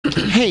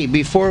Hey,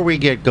 before we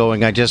get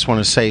going, I just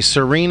want to say,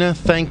 Serena,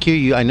 thank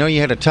you. I know you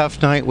had a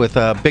tough night with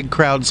big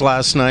crowds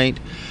last night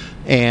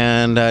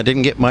and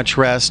didn't get much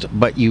rest,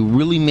 but you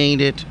really made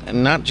it,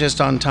 not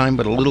just on time,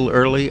 but a little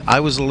early. I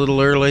was a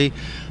little early,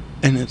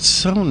 and it's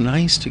so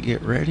nice to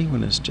get ready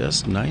when it's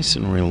just nice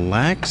and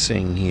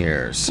relaxing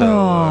here.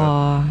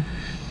 So,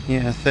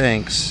 yeah,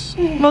 thanks.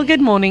 Well,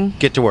 good morning.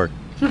 Get to work.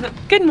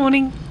 Good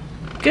morning.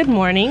 Good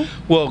morning.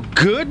 Well,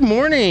 good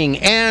morning,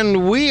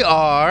 and we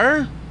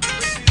are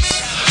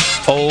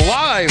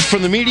live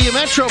from the Media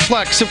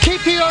Metroplex of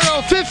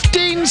KPRO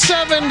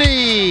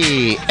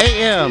 1570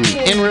 AM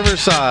in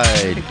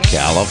Riverside,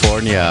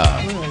 California.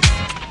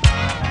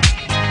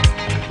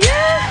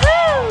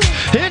 Yahoo!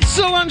 It's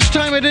the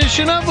lunchtime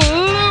edition of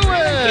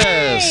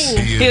Lewis.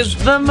 He's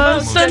the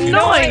most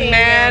annoying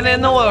man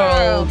in the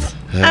world.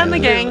 And the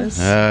gang.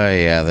 Oh,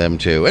 yeah, them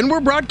too. And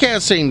we're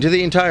broadcasting to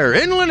the entire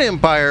Inland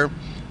Empire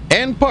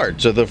and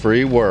parts of the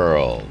free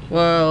world.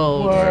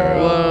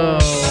 Whoa.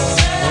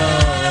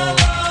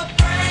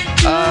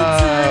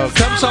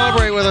 Come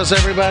celebrate with us,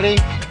 everybody.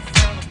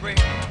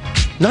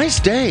 Nice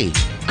day.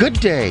 Good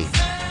day.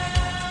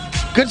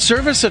 Good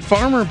service at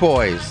Farmer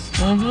Boys.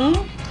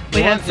 Mm-hmm.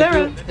 We had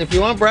Sarah. If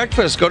you want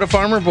breakfast, go to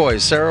Farmer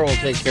Boys. Sarah will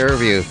take care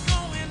of you.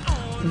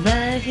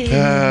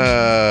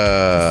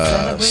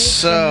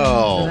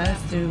 So,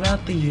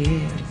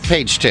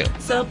 page 2.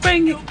 So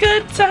bring your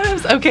good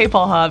times. Okay,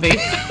 Paul Harvey. We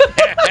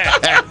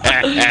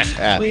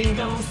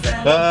gon'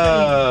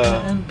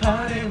 celebrate and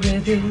party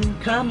with you.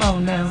 Come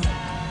on now.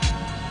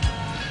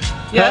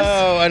 Yes?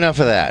 Oh, enough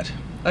of that.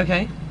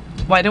 Okay.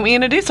 Why don't we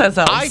introduce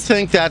ourselves? I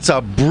think that's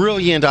a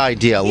brilliant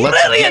idea.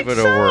 Let's Brilliant give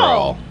it a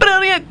whirl.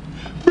 Brilliant.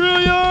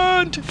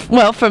 Brilliant.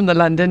 Well, from the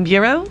London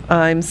Bureau,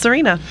 I'm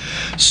Serena.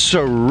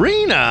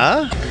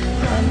 Serena?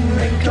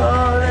 London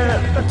calling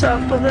at the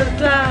top of the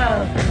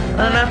dial.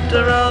 And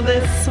after all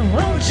this,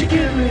 won't you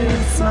give me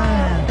a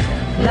smile?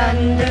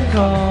 London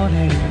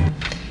calling.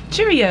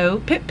 Cheerio,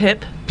 pip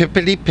pip.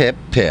 Pippity pip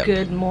pip.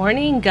 Good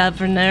morning,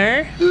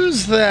 Governor.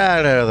 Who's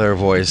that other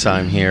voice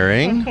I'm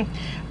hearing?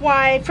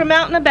 Why, from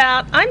out and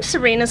about, I'm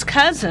Serena's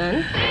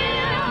cousin.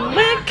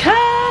 We're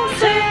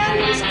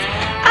cousins,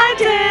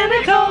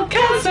 identical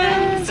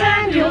cousins,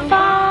 and you'll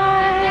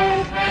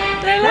find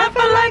they laugh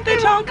alike, they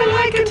talk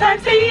alike, at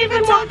times they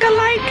even walk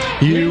alike.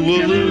 You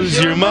will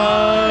lose your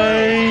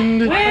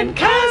mind. When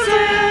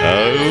cousins,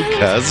 Oh,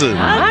 cousin.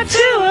 are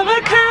two of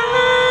a kind.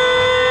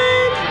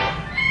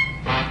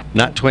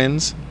 Not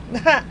twins?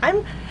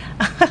 I'm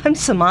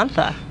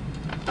Samantha.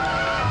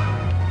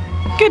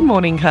 Good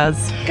morning,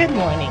 cuz. Good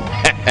morning.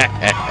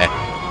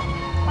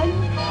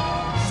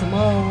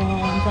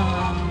 Samantha.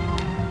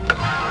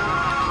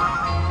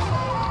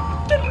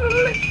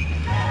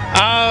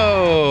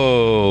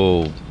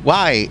 Oh,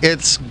 why?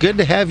 It's good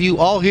to have you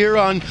all here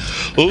on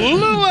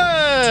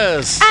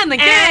Lewis. And the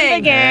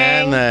gang.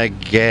 And the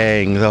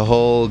gang, the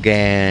whole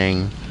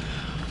gang.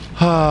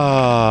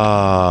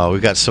 Oh, we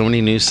got so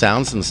many new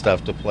sounds and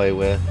stuff to play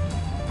with.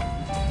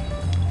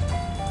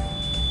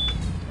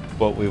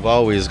 But we've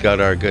always got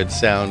our good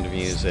sound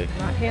music.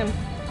 Not him.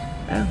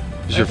 Oh,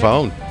 It's your okay.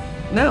 phone.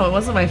 No, it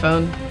wasn't my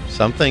phone.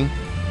 Something.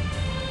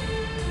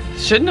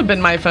 Shouldn't have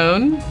been my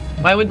phone.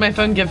 Why would my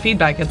phone give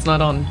feedback? It's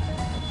not on.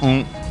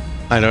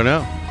 I don't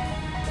know.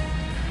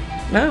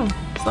 No,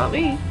 it's not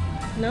me.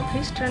 No,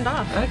 he's turned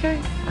off.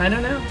 Okay, I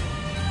don't know.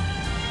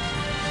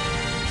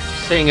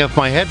 Seeing if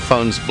my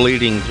headphone's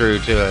bleeding through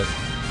to it.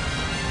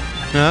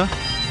 Huh?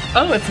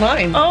 Oh, it's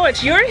mine. Oh,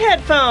 it's your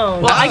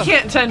headphone. Well, I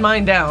can't turn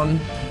mine down.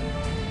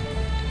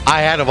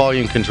 I had a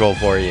volume control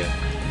for you.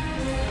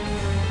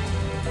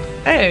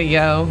 There you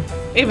go.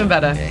 Even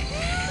better.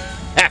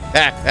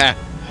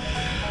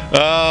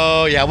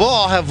 Oh, yeah, we'll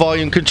all have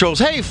volume controls.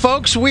 Hey,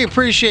 folks, we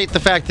appreciate the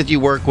fact that you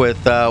work with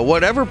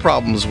whatever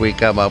problems we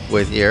come up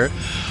with here.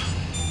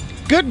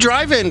 Good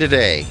drive-in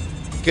today.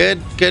 Good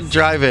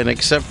drive-in,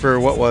 except for,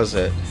 what was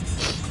it?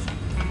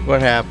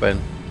 What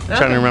happened?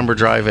 Trying to remember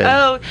drive-in.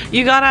 Oh,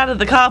 you got out of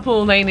the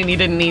carpool lane and you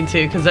didn't need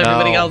to because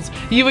everybody No. else,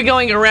 you were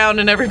going around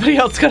and everybody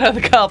else got out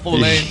of the carpool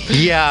lane.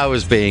 Yeah, I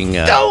was being...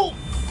 Oh!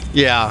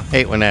 Yeah,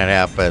 hate when that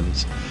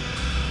happens.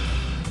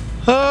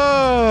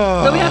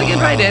 Oh. So we had a good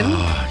ride in.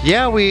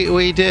 Yeah,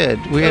 we did.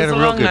 We had was a a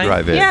real long good night.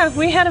 drive-in. Yeah,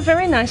 we had a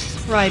very nice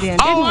ride in,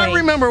 didn't Oh, we? I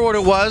remember what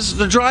it was.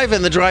 The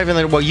drive-in.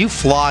 Well, you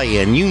fly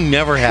in. You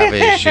never have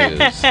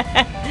issues.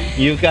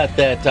 You got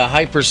that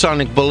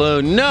hypersonic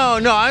balloon. No,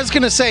 I was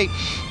going to say,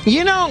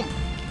 you know,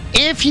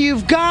 if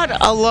you've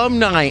got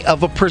alumni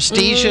of a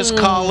prestigious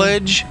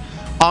college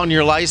on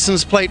your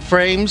license plate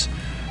frames,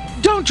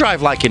 don't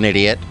drive like an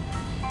idiot.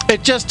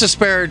 It just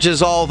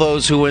disparages all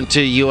those who went to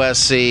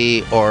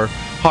USC or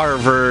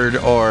Harvard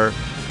or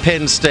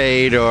Penn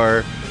State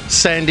or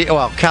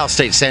Cal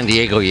State San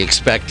Diego, you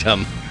expect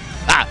them.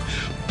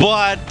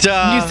 But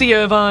UC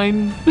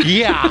Irvine.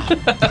 yeah.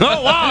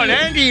 Oh wow, an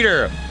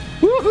anteater.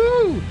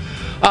 Woohoo!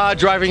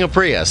 Driving a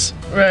Prius.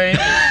 Right.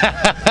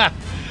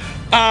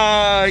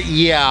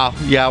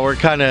 Yeah, we're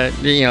kind of,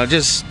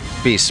 just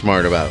be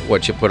smart about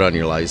what you put on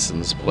your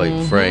license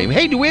plate frame.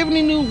 Hey, do we have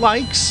any new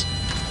likes?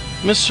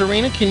 Miss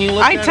Serena, can you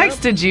look I that up?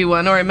 texted you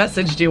one or I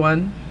messaged you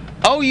one.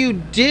 Oh, you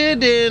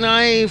did, and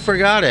I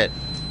forgot it.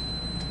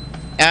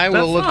 I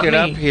will That's look not it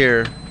up me.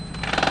 here.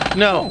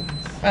 No,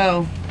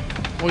 Oh.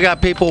 we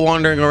got people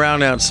wandering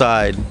around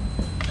outside.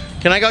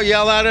 Can I go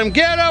yell at them?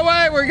 Get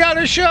away! We got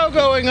a show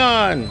going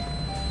on.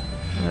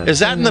 Is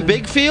that in the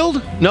big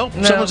field? Nope.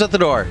 No. Someone's at the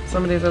door.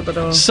 Somebody's at the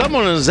door.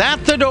 Someone is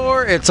at the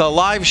door. It's a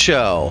live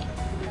show.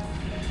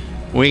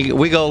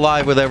 We go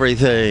live with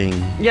everything.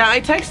 Yeah,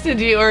 I texted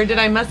you or did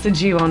I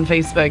message you on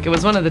Facebook? It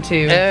was one of the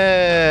two.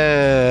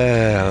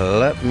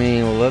 Let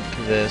me look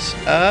this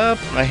up.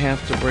 I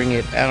have to bring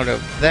it out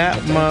of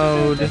that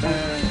mode.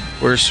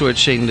 We're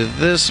switching to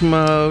this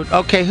mode.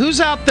 Okay, who's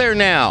out there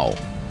now?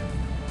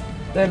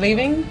 They're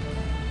leaving?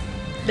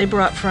 They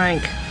brought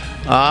Frank.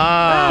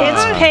 Ah.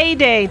 It's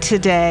payday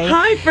today.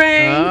 Hi,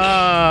 Frank.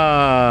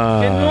 Ah.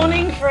 Good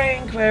morning,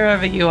 Frank,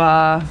 wherever you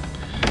are.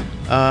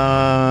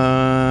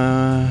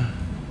 I'm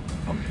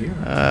here.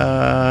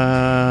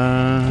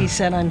 He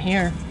said, I'm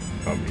here.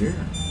 I'm here.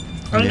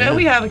 I Yeah. know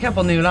we have a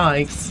couple new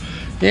likes.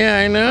 Yeah,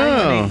 I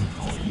know.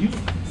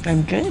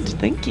 I'm good,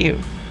 thank you.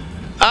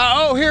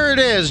 Oh, here it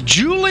is.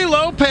 Julie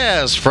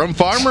Lopez from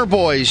Farmer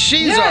Boys.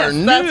 She's Yes, our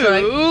that's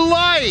new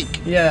right. like.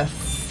 Yes.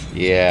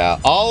 Yeah,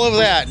 all of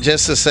that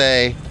just to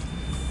say,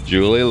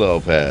 Julie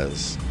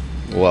Lopez,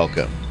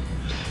 welcome.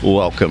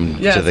 Welcome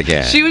Yes. to the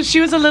gang. She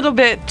was a little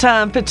bit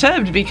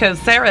perturbed because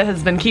Sarah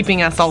has been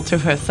keeping us all to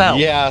herself.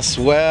 Yes,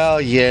 well,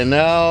 you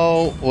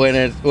know, when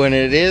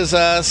it is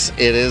us,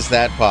 it is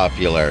that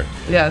popular.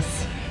 Yes.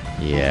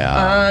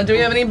 Yeah. Do we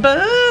have any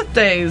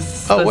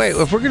birthdays? Oh wait,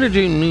 if we're gonna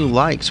do new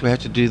likes, we have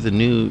to do the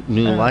new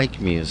like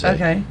music.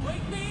 Okay.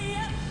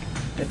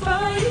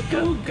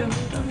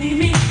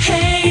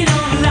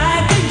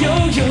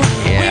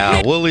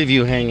 Yeah, we'll leave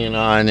you hanging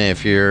on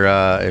if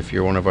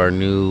you're one of our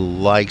new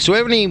likes. Do we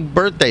have any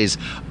birthdays?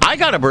 I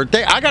got a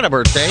birthday.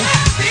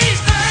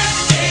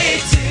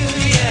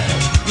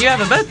 You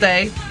have a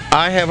birthday.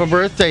 I have a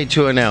birthday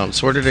to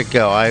announce. Where did it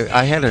go?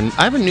 I have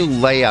a new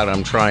layout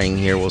I'm trying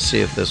here. We'll see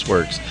if this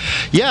works.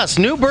 Yes,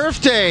 new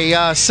birthday.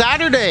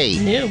 Saturday.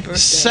 New birthday.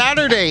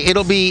 Saturday.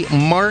 It'll be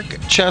Mark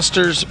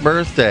Chester's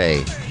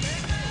birthday.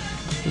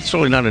 It's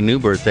really not a new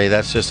birthday.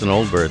 That's just an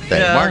old birthday.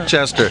 Yeah. Mark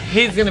Chester.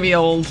 He's gonna be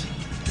old.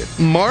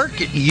 Mark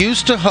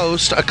used to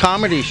host a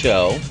comedy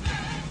show.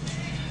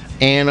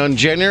 And on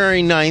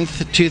January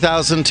 9th,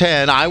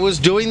 2010, I was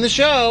doing the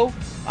show.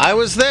 I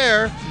was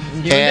there.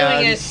 You were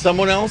doing it.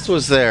 Someone else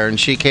was there, and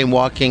she came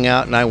walking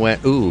out, and I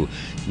went, ooh,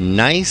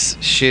 nice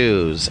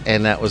shoes.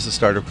 And that was the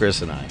start of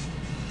Chris and I.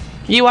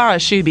 You are a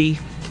shoebie.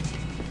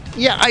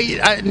 Yeah,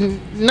 I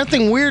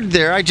nothing weird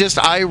there.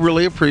 I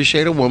really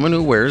appreciate a woman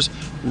who wears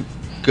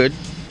good,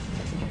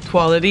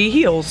 Quality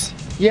heels.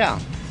 yeah,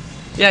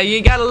 Yeah,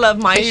 you gotta love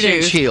my 8-inch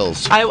shoes.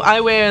 heels.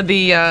 I wear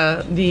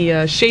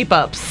the shape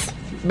ups,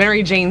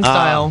 Mary Jane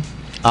style.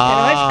 And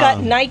I've got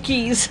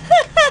Nikes.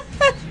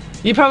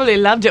 You probably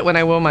loved it when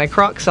I wore my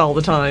Crocs all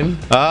the time.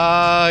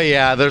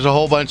 Yeah, there's a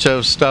whole bunch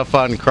of stuff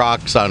on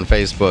Crocs on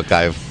Facebook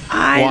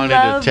I wanted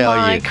love to tell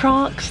my you.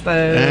 Crocs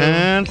though.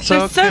 It's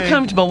They're so okay.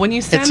 comfortable when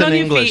you stand It's on an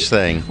your English feet.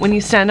 thing. When you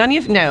stand on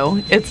your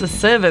no, it's a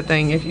server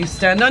thing. If you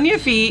stand on your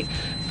feet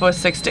for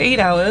 6 to 8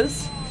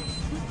 hours,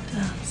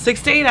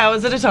 6 to 8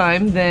 hours at a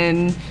time,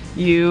 then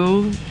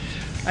you.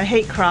 I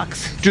hate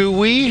Crocs. Do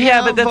we have,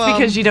 Yeah, but that's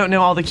because you don't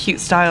know all the cute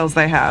styles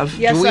they have.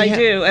 Yes, we I ha-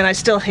 do, and I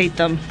still hate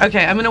them.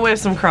 Okay, I'm gonna wear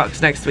some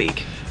Crocs next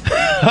week.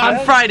 On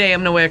Friday, I'm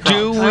gonna wear Crocs.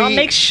 Do we? I'll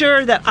make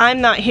sure that I'm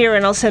not here,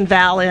 and I'll send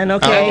Val in,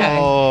 okay? Okay.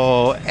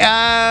 Oh,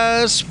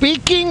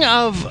 speaking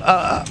of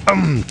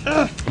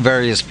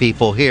various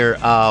people here,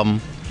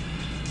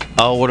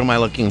 what am I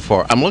looking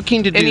for? I'm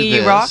looking to do Any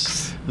this.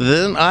 rocks?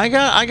 Then I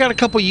got a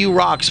couple U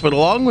rocks, but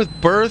along with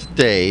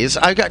birthdays,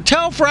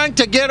 tell Frank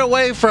to get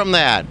away from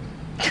that.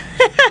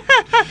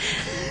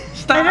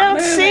 Stop I don't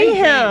moving. see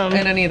him.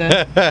 I don't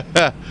either.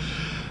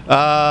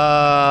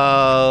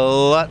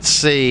 Let's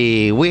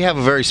see. We have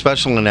a very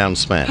special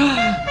announcement.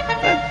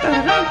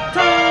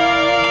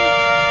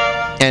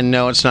 And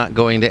no, it's not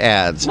going to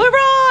ads. We're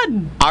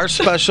on. Our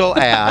special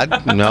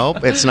ad.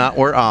 Nope, it's not.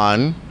 We're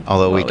on.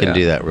 Although we Oh, can yeah.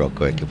 do that real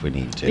quick if we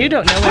need to. You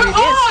don't know what it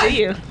is,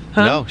 do you?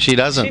 No, she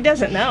doesn't. She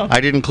doesn't know.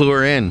 I didn't clue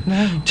her in.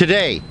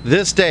 Today,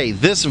 this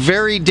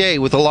very day,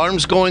 with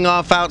alarms going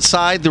off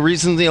outside, the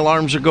reason the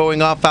alarms are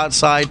going off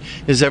outside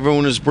is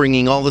everyone is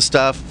bringing all the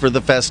stuff for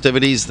the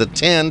festivities, the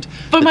tent,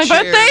 For the my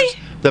chairs, birthday?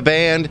 the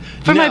band.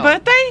 For my No,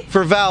 birthday?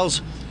 For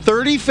Val's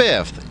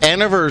 35th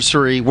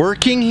anniversary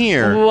working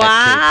here. at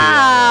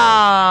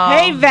Wow.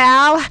 Hey,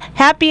 Val,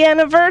 happy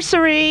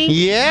anniversary.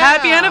 KPLR. Yeah.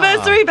 Happy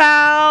anniversary,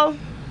 Val.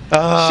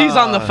 She's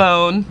on the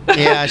phone.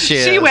 Yeah, she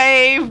is. She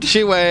waved.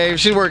 She waved.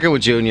 She's working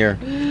with Junior.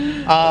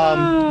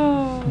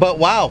 But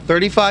wow,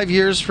 35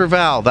 years for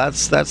Val.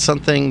 That's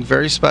something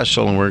very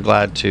special, and we're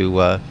glad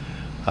to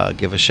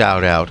give a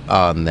shout out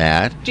on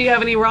that. Do you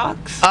have any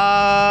rocks?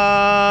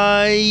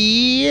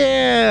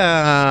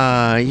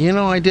 Yeah. You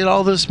know, I did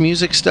all this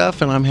music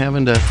stuff, and I'm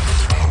having to.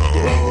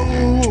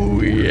 Oh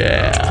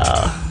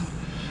yeah.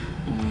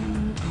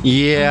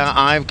 Yeah,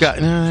 I've got.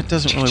 No, that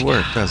doesn't really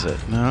work, does it?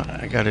 No,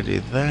 I got to do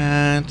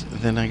that.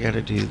 Then I got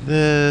to do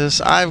this.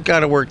 I've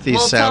got to work these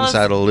Well, tell sounds us-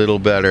 out a little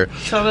better.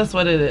 Tell us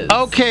what it is.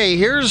 Okay,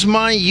 here's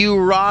my You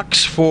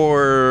Rocks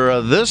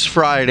for this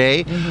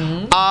Friday.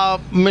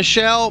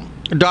 Michelle,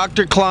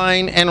 Dr.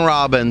 Klein, and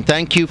Robin,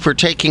 thank you for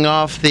taking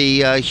off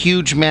the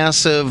huge,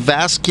 massive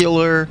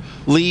vascular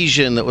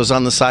lesion that was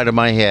on the side of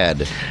my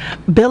head.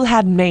 Bill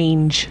had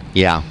mange.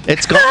 Yeah,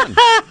 it's gone.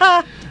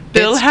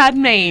 Bill It's had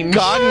mange.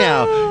 Gone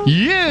now.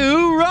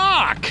 You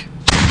rock.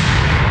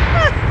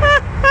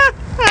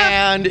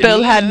 And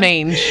Bill had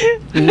mange.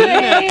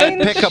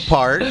 pick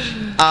apart.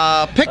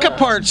 Pick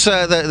aparts,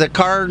 the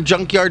car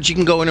junkyards, you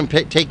can go in and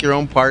take your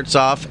own parts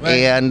off. Right.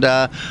 And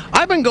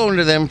I've been going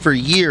to them for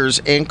years.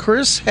 And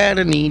Chris had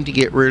a need to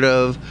get rid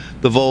of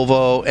the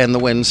Volvo and the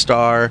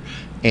Windstar.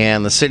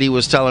 And the city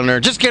was telling her,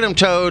 just get them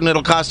towed and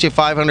it'll cost you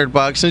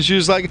 $500. And she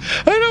was like,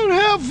 I don't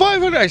have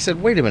 $500. I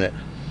said, wait a minute.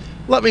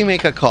 Let me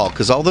make a call.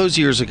 Because all those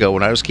years ago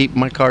when I was keeping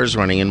my cars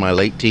running in my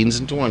late teens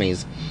and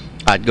 20s,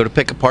 I'd go to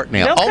pick apart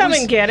now. They'll come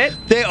and get it.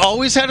 They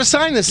always had a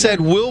sign that said,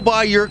 we'll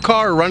buy your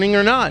car running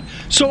or not.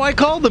 So I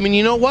called them, and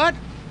you know what?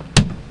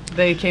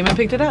 They came and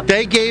picked it up.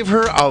 They gave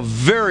her a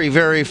very,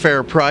 very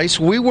fair price.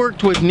 We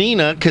worked with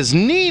Nina, because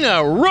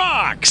Nina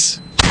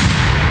rocks!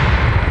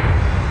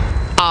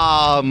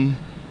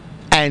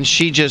 And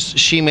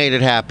she made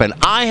it happen.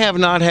 I have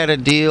not had a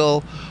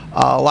deal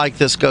like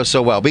this go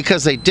so well,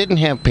 because they didn't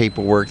have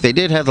paperwork. They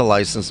did have the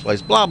license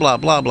plates, blah, blah,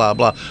 blah, blah,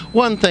 blah.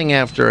 One thing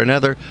after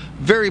another.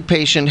 Very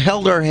patient,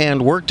 held our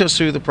hand, worked us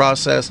through the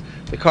process.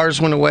 The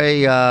cars went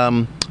away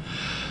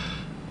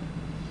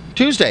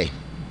Tuesday.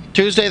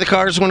 Tuesday the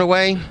cars went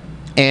away,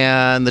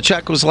 and the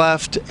check was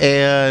left,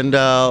 and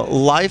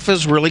life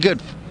is really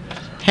good.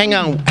 Hang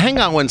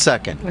on 1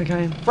 second.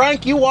 Okay.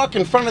 Frank, you walk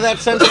in front of that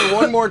sensor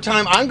one more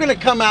time. I'm going to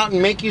come out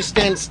and make you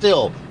stand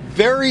still.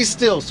 Very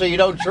still, so you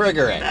don't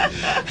trigger it.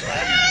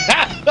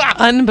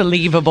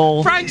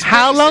 Unbelievable. Frank's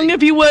How pacing. long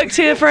have you worked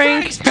here,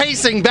 Frank? Frank's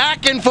pacing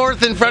back and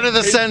forth in front of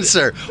the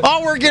sensor.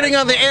 All we're getting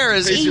on the air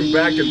is... Pacing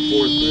back and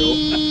forth, Bill.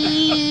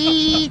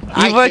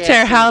 You've worked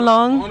here how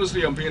long?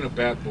 Honestly, I'm being a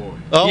bad boy.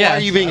 Oh, Yes. why are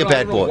you being a bad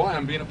I don't know boy? why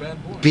I'm being a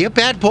bad boy. Be a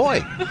bad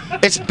boy.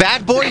 It's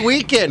Bad Boy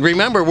Weekend.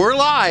 Remember, we're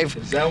live.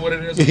 Is that what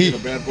it is? I'm being a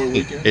bad boy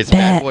weekend? It's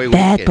Bad Boy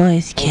Weekend.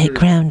 boys get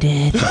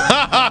grounded.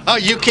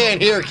 You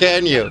can't hear,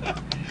 can you?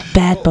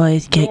 Bad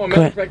boys get No,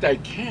 matter of fact, I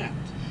can't.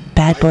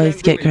 bad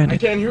boys can't get really- I grounded.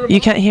 can't hear 'em You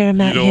out. can't hear them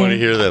out You don't want to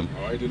hear them.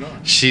 No, I do not.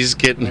 She's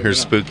getting her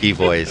spooky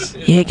voice.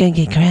 You're gonna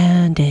get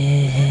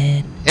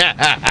grounded.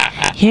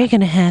 You're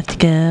gonna have to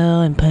go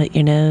and put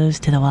your nose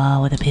to the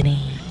wall with a penny.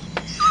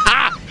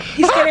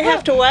 He's gonna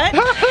have to what?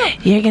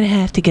 You're gonna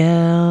have to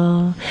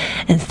go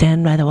and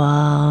stand by the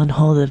wall and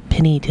hold a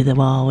penny to the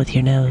wall with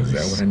your Is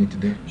that what nose. I need to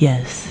do?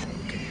 Yes.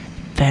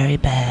 Very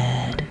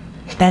bad.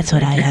 That's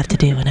what I have to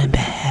do when I'm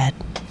bad.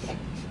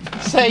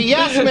 Say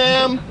yes,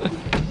 ma'am.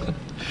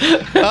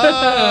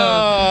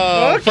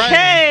 Oh,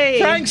 Okay.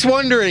 Frank's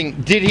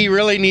wondering, did he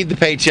really need the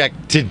paycheck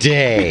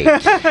today?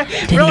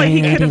 Really,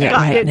 he Didn't could have need it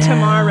gotten right it now.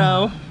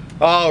 tomorrow.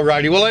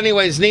 Alrighty. Well,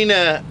 anyways,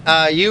 Nina,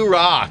 you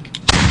rock.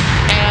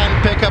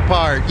 And Pick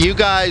Apart, you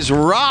guys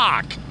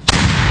rock.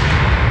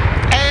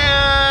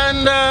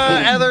 And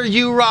other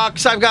you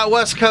rocks, I've got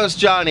West Coast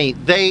Johnny.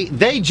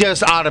 They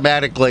just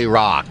automatically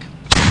rock.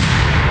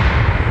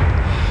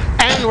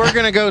 And we're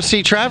gonna go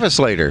see Travis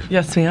later.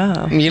 Yes, we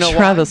are. You know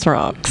Travis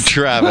rocks.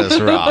 Travis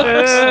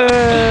rocks.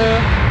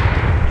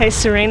 Hey,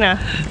 Serena,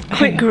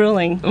 quit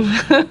grueling.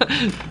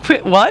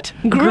 Quit what?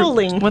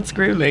 Grueling. What's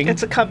grueling?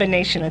 It's a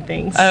combination of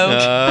things. oh,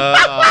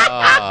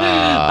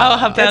 I'll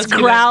have to It's ask you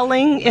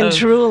growling and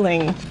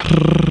drooling.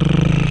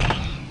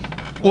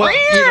 Well,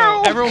 you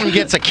know, everyone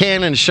gets a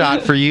cannon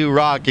shot for you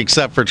rock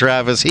except for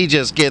Travis. He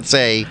just gets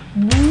a...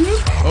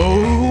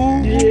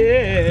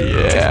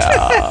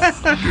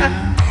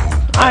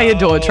 I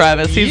adore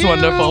Travis. He's You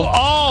wonderful.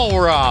 all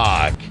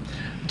rock.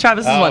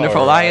 Travis is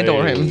wonderful. I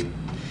adore him.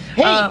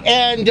 Hey,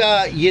 and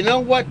you know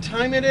what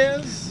time it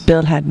is?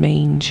 Bill had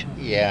mange.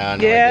 Yeah,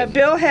 no, I Yeah, didn't.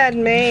 Bill had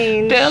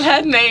mange. Bill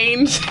had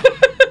mange.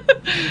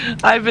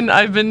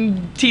 I've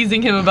been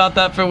teasing him about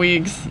that for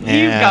weeks. You've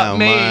got Yeah, mange.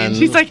 man.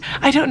 He's like,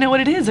 I don't know what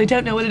it is. I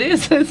don't know what it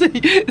is.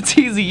 It's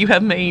easy. You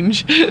have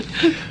mange.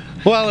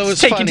 Well, it was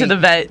Take funny. you to the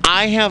vet.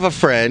 I have a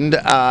friend,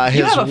 his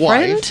have a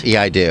wife. friend?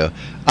 Yeah, I do.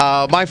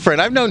 My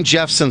friend, I've known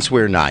Jeff since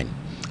we were 9.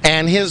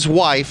 And his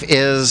wife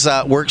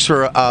works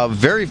for a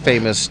very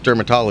famous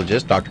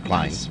dermatologist, Dr.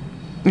 Klein.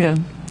 Yeah.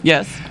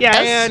 Yes. Yes.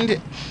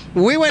 And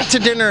we went to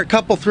dinner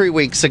 3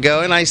 weeks ago,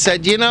 and I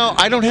said, you know,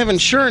 I don't have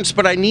insurance,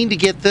 but I need to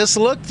get this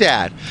looked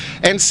at.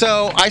 And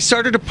so I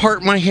started to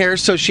part my hair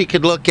so she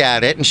could look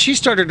at it, and she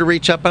started to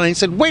reach up, and I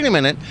said, wait a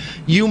minute,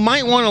 you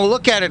might want to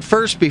look at it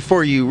first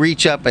before you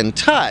reach up and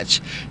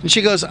touch. And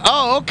she goes,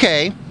 oh,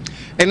 okay.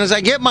 And as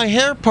I get my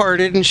hair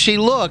parted and she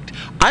looked,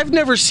 I've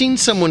never seen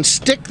someone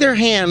stick their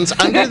hands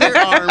under their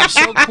arms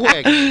so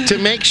quick to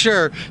make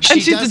sure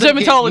she's a doesn't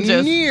dermatologist.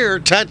 get near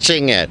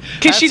touching it.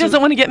 Because she doesn't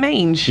want to get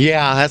mange.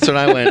 Yeah, that's when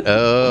I went,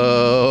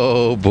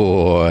 oh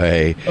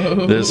boy,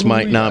 this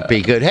might not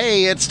be good.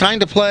 Hey, it's time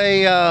to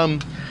play Valerie,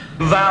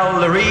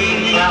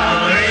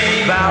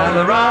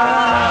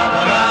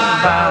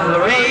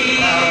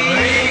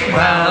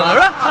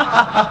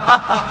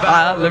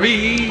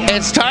 Valerie.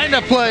 It's time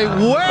to play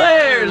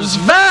Where's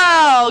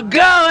Val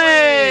going?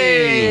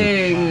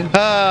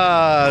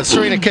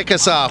 Serena, kick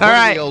us off. All What are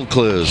right. the old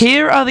clues?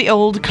 Here are the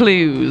old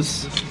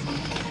clues.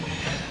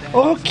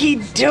 Okie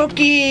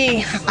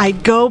dokie. I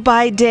go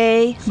by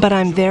day, but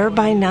I'm there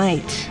by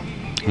night.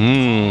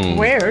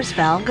 Where's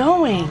Val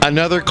going?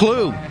 Another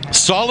clue.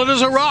 Solid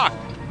as a rock,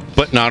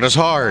 but not as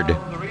hard.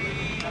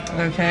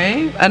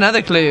 Okay.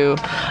 Another clue.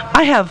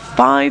 I have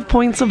 5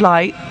 points of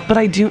light, but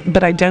I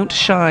don't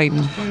shine.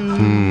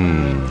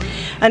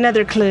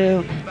 Another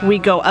clue. We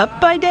go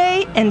up by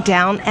day and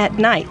down at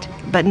night,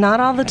 but not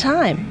all the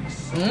time.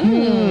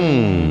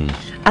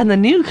 And the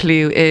new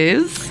clue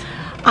is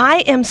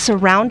I am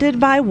surrounded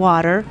by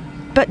water,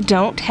 but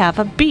don't have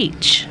a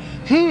beach.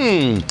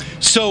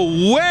 So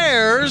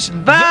where's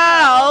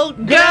Val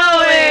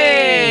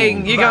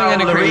going. You're going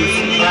on a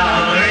cruise.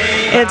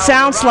 It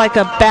sounds like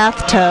a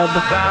bathtub.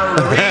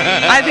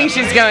 I think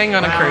she's going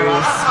on a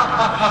cruise.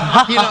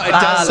 You know, it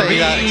does say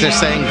that. They're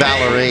saying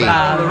Valerie.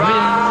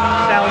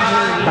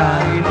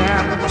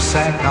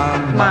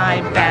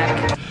 My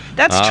back.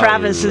 That's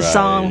Travis's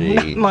song,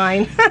 not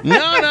mine.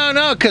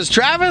 No, because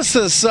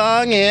Travis's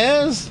song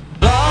is.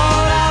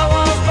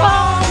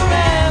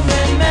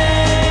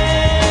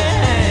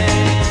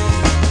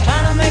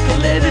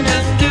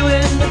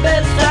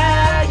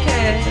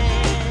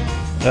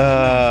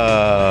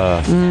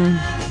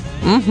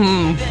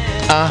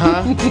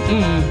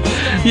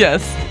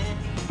 Yes.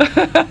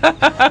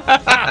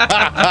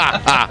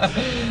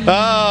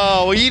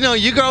 Oh, well, you know,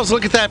 you girls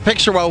look at that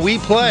picture while we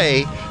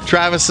play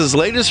Travis's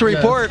latest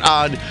report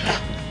on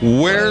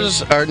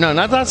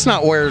that's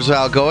not Where's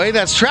Val Going.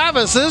 That's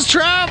Travis's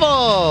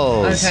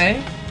travels.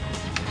 Okay.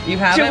 You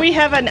have Do it? we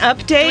have an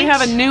update? Do we have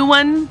a new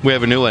one? We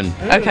have a new one.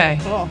 Okay.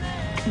 Cool.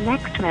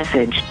 Next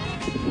message.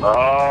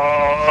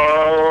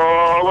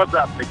 Oh, what's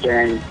up, the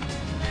gang?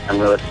 I'm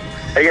Lewis.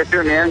 How you guys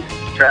doing, man?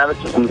 Travis,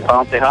 just want to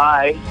call and say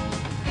hi.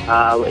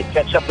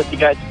 Catch up with you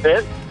guys a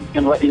bit. Just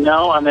gonna let you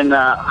know I'm in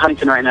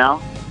Huntington right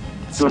now.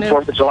 Doing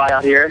 4th of July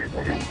out here.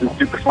 It's been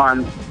super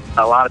fun.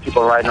 A lot of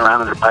people riding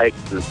around on their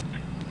bikes and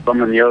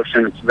swimming in the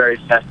ocean. It's very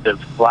festive.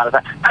 A lot of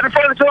that. Happy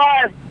 4th of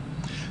July!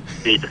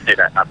 Need to say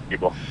that, not to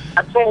people.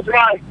 Happy 4th of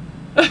July!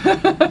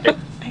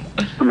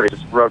 Somebody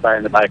just rode by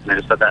on the bike and I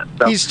just said that.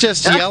 So, He's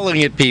just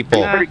yelling at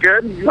people. pretty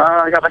good.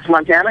 I got back to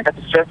Montana. Got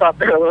to surf out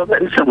there a little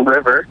bit in some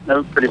river. That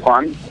was pretty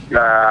fun.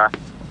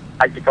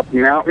 Hiked a couple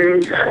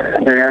mountains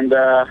and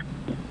we're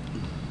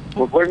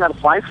learning how to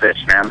fly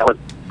fish, man. That was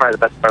probably the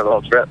best part of the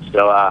whole trip.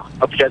 So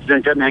hope you guys are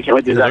doing good, man. Can't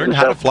wait to do that. Learn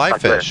how to fly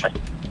fish.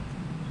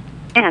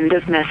 End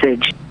of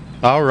message.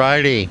 All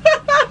righty.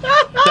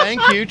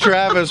 Thank you,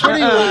 Travis. What are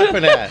you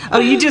laughing at? Oh,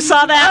 you just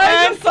saw I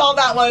that just saw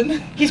that one. one?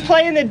 He's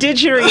playing the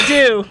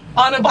didgeridoo.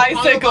 On a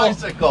bicycle.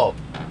 Bicycle.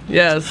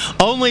 Yes.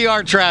 Only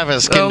our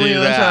Travis can Only do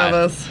on that.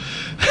 Travis.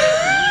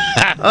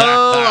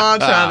 Oh, on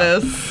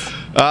Travis.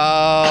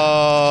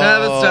 Oh.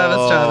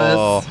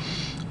 Travis.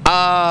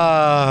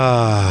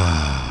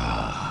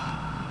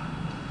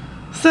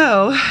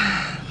 So,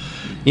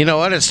 You know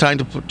what? It's time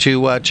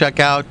to check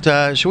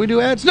out. Should we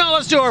do ads? No,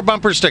 let's do our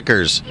bumper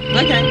stickers.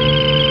 okay.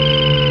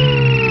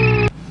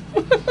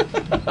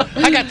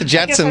 I got the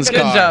Jetsons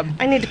Good car. job.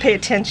 I need to pay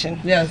attention.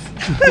 Yes.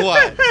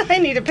 What? I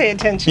need to pay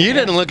attention. You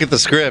didn't look at the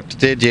script,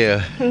 did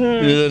you?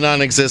 The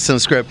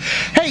non-existent script.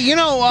 Hey, you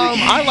know,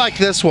 I like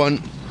this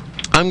one.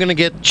 I'm gonna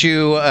get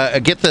you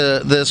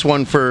this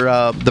one for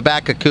the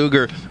back of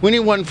Cougar. We need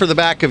one for the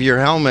back of your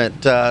helmet,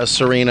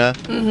 Serena.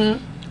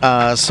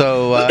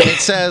 It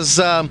says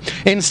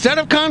instead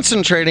of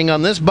concentrating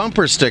on this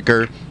bumper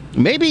sticker,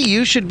 maybe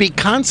you should be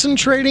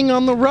concentrating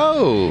on the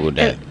road.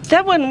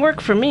 That wouldn't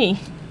work for me.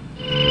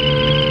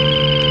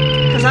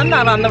 Because I'm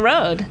not on the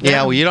road.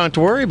 Yeah, well, you don't have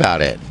to worry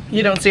about it.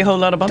 You don't see a whole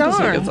lot of bumper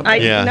Darn. stickers. I-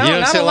 Yeah, No, you don't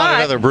not see a a lot of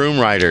lot. other broom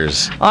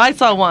riders. I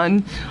saw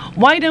one.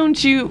 Why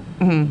don't you?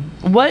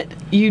 What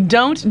you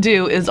don't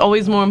do is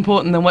always more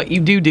important than what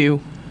you do.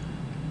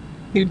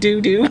 You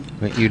do.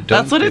 What you don't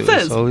That's what it do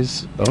is says.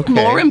 always okay.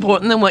 More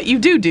important than what you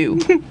do. Do.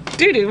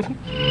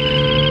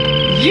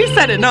 You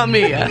said it, not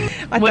me.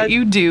 What thought-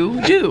 you do.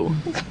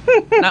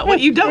 Not what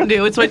you don't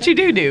do. It's what you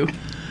do.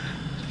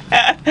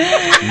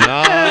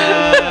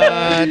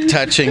 Not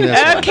touching this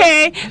one.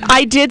 Okay,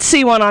 I did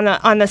see one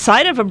on the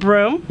side of a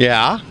broom.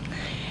 Yeah.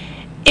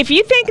 If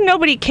you think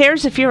nobody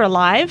cares if you're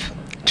alive,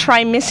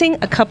 try missing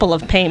a couple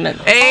of payments.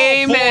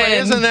 Amen. Boy,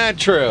 isn't that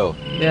true?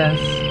 Yes.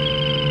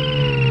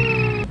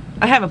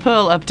 I have a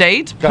Pearl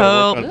update.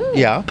 Gotta work on-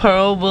 yeah.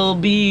 Pearl will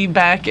be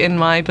back in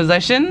my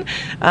possession in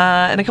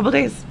a couple of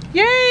days.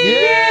 Yay!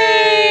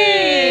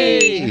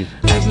 Yay!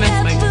 That's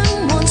next week.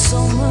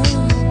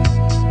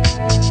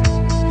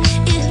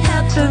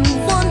 happens.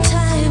 One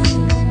time,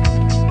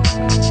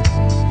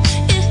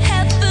 it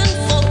happened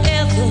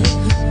forever.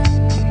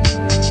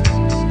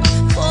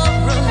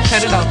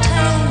 Cut it off.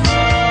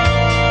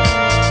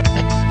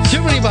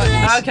 Too many buttons.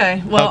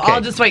 Okay, well, Okay,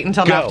 I'll just wait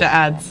until go. after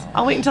ads.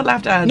 I'll wait until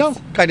after ads. No,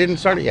 I didn't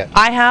start it yet.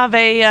 I have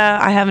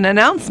an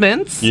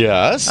announcement.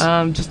 Yes.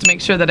 Just to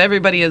make sure that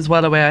everybody is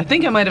well aware. I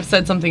think I might have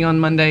said something on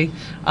Monday,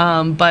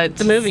 but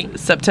The movie.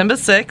 September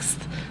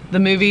 6th, the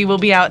movie will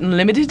be out in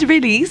limited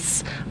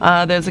release.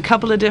 There's a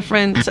couple of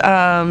different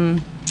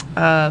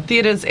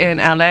theaters in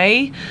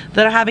LA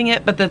that are having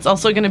it, but that's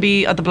also going to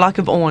be at the Block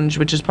of Orange,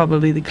 which is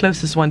probably the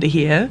closest one to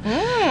here.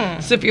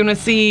 So if you want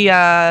to see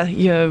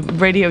your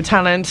radio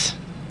talent,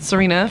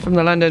 Serena from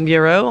the London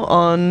Bureau,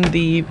 on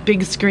the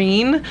big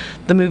screen,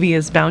 the movie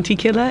is Bounty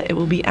Killer. It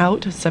will be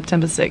out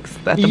September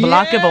 6th at the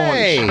Block of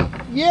Orange.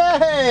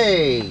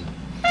 Yay!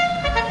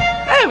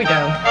 There we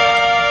go.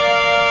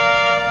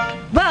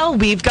 Well,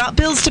 we've got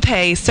bills to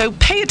pay, so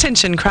pay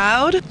attention,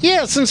 crowd.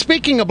 Yes, and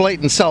speaking of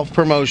blatant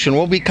self-promotion,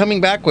 we'll be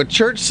coming back with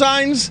church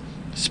signs,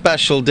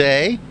 special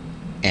day,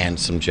 and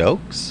some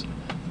jokes,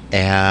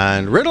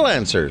 and riddle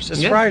answers. It's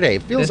Yeah, Friday.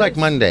 It feels it like is.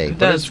 Monday, It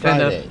but does, it's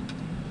kind of. Friday.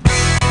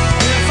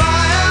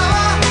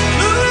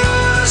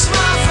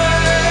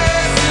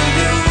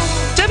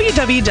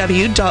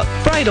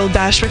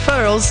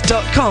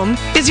 www.bridal-referrals.com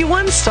is your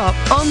one-stop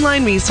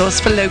online resource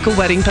for local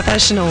wedding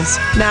professionals.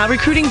 Now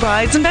recruiting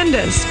brides and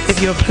vendors.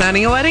 If you're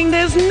planning a wedding,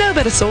 there's no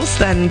better source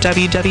than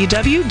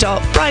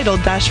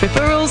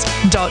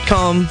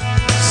www.bridal-referrals.com.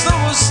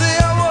 Someone say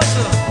I was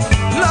a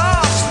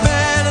lost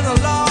man in a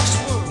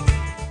lost world.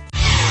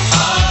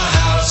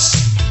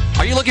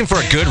 Are you looking for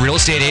a good real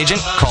estate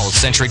agent? Call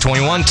Century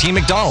 21 T.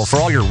 McDonald for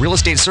all your real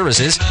estate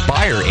services,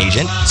 buyer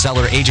agent,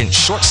 seller agent,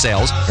 short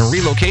sales, and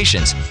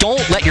relocations.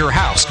 Don't let your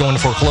house go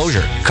into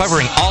foreclosure.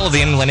 Covering all of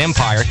the Inland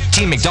Empire,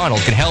 T. McDonald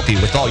can help you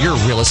with all your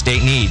real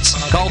estate needs.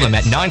 Call them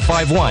at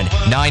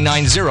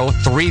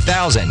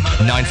 951-990-3000,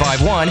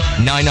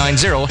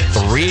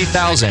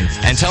 951-990-3000,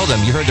 and tell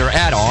them you heard their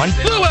ad on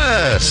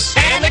Lewis!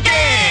 And the Gang!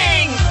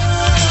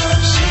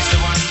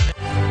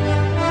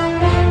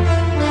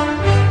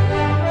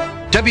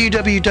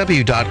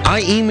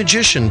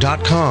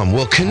 www.iemagician.com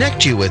will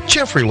connect you with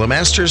Jeffrey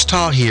Lemasters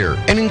Tahir,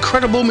 an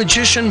incredible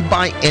magician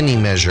by any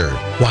measure.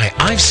 Why,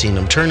 I've seen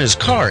him turn his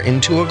car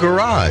into a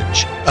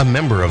garage. A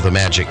member of the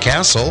Magic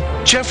Castle,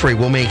 Jeffrey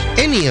will make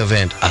any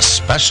event a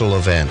special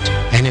event.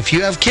 And if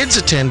you have kids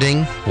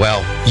attending,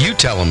 well, you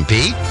tell them,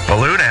 Pete.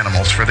 Balloon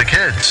animals for the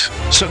kids.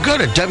 So go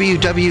to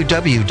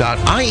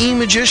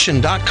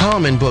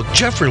www.iemagician.com and book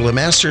Jeffrey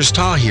Lemasters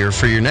Tahir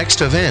for your next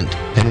event.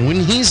 And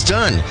when he's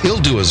done, he'll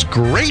do his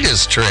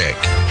greatest trick.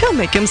 He'll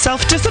make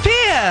himself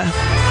disappear.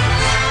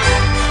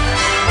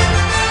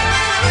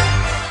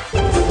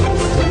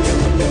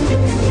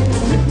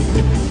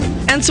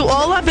 And to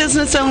all our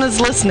business owners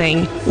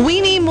listening,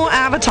 we need more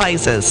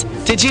advertisers.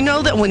 Did you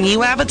know that when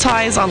you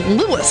advertise on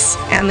Lewis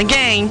and the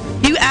Gang,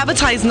 you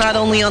advertise not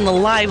only on the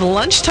live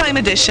lunchtime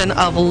edition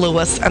of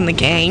Lewis and the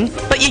Gang,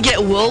 but you get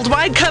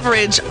worldwide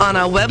coverage on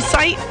our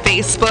website,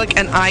 Facebook,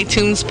 and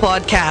iTunes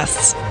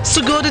podcasts.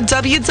 So go to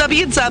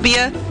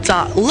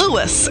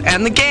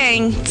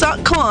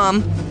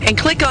www.lewisandthegang.com and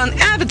click on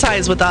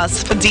Advertise with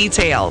Us for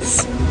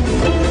details.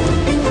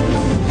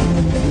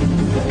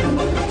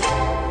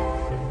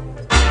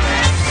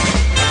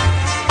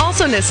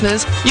 Also,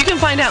 listeners, you can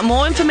find out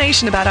more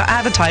information about our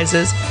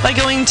advertisers by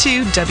going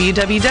to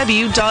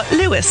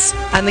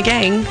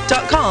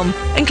www.lewisandthegang.com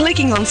and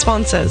clicking on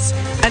sponsors.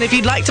 And if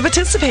you'd like to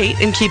participate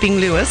in keeping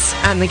Lewis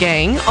and the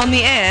Gang on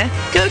the air,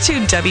 go to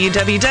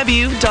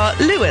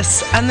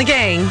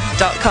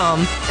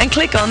www.lewisandthegang.com and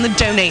click on the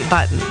donate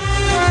button.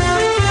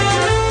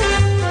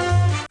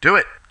 Do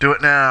it. Do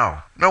it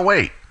now. No,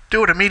 wait.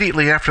 Do it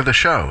immediately after the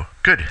show.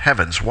 Good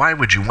heavens, why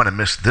would you want to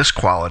miss this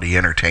quality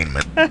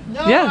entertainment? No,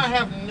 I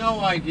have no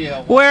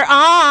idea. We're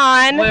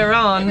on. We're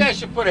on. Maybe I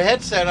should put a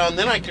headset on,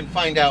 then I can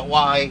find out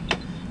why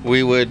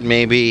we would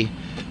maybe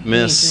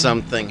miss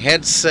something.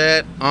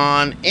 Headset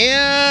on,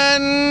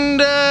 and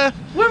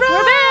We're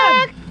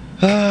back.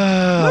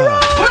 We're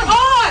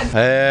on.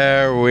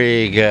 There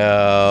we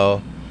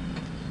go.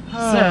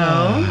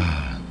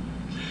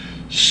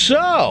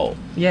 So,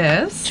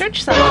 Yes.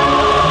 Church sign.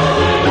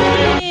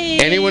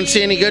 anyone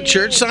see any good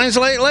church signs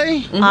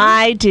lately?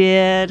 I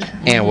did.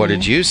 And what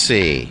did you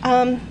see?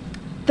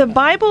 The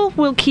Bible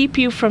will keep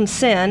you from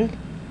sin,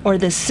 or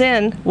the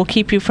sin will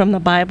keep you from the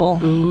Bible.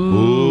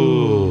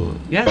 Ooh.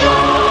 Yeah.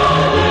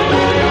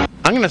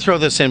 I'm going to throw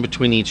this in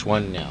between each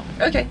one now.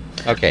 Okay.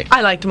 Okay.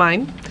 I liked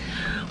mine.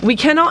 We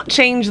cannot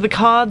change the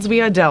cards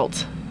we are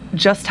dealt,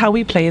 just how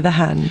we play the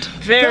hand.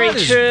 Very That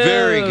is true.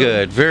 very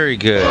good. Very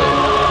good.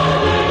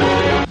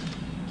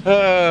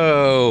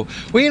 Oh,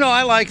 well, you know,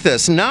 I like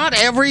this. Not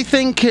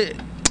everything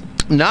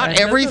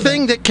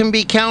that can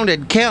be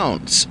counted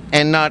counts,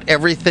 and not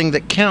everything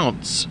that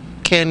counts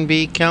can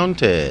be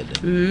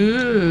counted.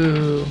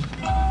 Ooh.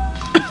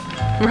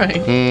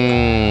 Right.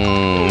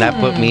 That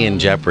put me in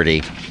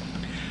jeopardy.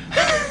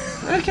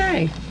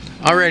 Okay.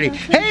 Alrighty.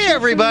 Hey,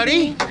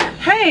 everybody.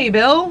 Hey,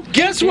 Bill.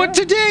 Guess what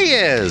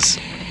today is?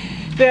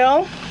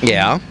 Bill,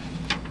 Yeah,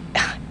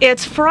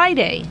 it's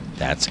Friday.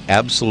 that's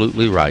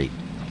absolutely right.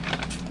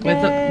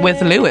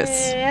 With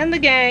Lewis. And the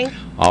gang.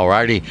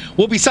 Alrighty.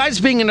 Well, besides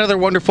being another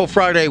wonderful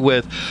Friday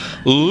with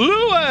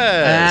Lewis,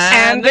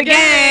 And the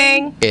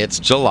gang. it's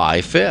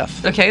July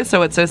 5th. Okay, so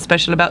what's so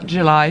special about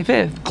July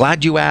 5th?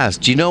 Glad you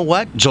asked. You know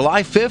what?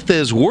 July 5th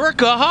is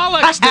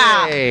Workaholics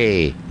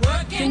Day.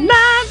 9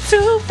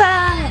 to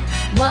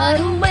 5,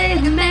 what a way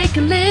to make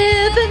a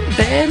living.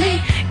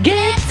 Barely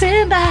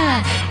getting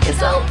by. It's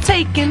no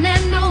taking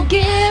and no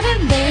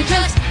giving. They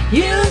just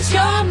use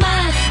your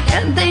mind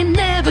and they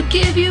never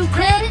give you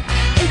credit.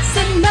 It's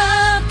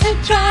enough to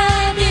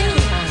drive you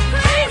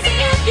crazy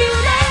if you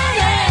let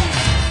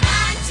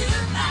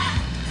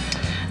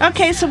it.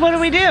 Okay, so what do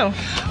we do?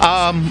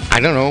 I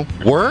don't know.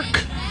 Work?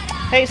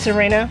 Hey,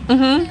 Serena.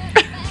 Mm-hmm.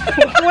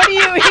 What do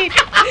you eat?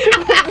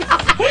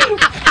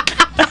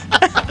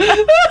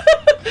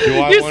 Do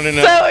I You're want to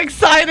know? so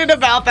excited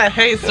about that.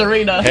 Hey,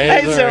 Serena.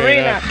 Hey,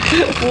 Serena.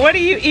 What do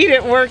you eat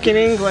at work in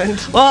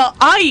England? Well,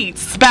 I eat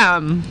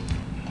spam.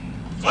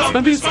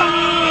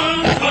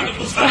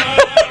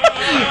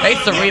 Hey,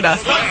 Serena.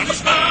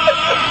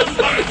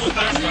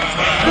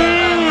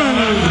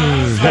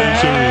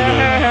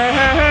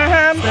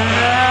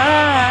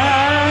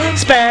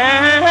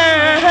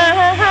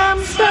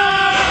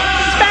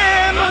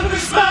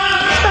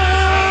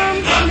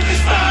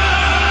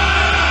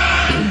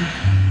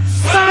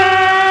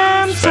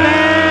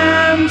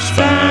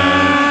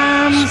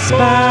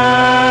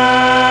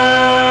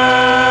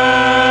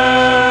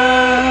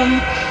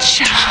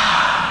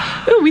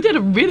 Ooh, we did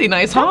a really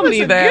nice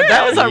harmony there.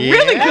 That was a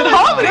really good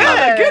harmony.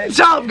 Good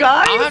job,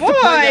 guys. I'll have to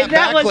play that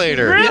back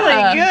later. Really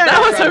good.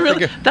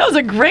 That was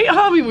a great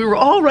harmony. We were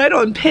all right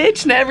on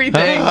pitch and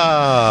everything.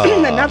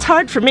 Oh. And that's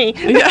hard for me.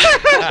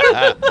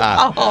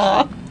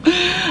 Aw.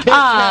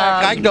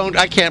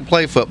 I can't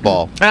play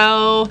football.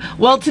 Oh,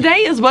 well,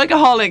 today is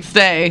Workaholics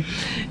Day.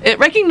 It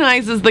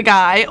recognizes the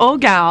guy or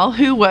gal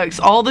who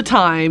works all the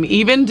time,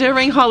 even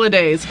during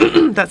holidays.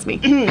 That's me.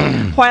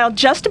 While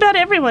just about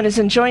everyone is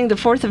enjoying the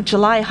 4th of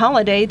July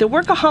holiday, the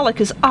workaholic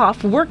is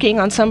off working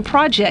on some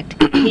project.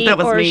 That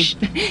was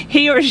me.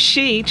 He or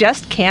she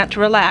just can't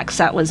relax.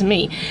 That was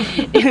me.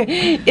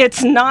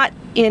 It's not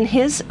in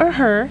his or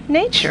her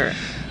nature.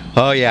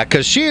 Oh, yeah,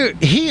 because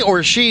he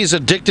or she's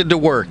addicted to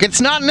work.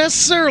 It's not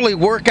necessarily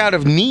work out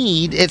of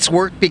need. It's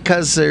work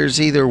because there's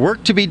either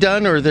work to be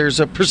done or there's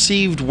a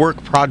perceived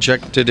work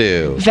project to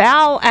do.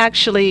 Val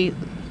actually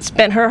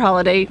spent her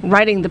holiday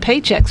writing the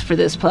paychecks for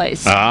this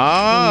place.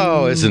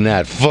 Oh, isn't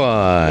that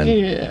fun?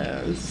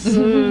 Yes.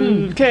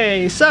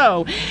 Okay,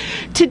 so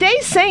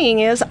today's saying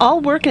is,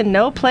 all work and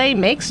no play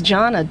makes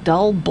John a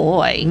dull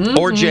boy.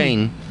 Or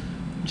Jane.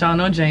 John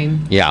or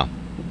Jane. Yeah.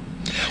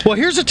 Well,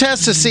 here's a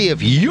test to see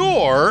if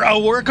you're a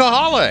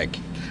workaholic.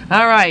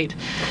 All right.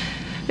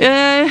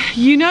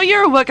 You know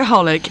you're a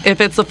workaholic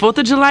if it's the 4th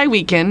of July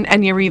weekend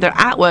and you're either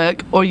at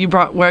work or you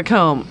brought work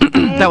home.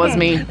 That was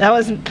me. That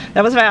was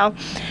Val.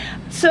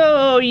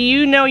 So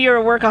you know you're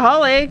a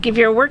workaholic if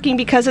you're working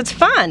because it's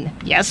fun.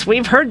 Yes,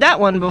 we've heard that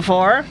one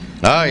before.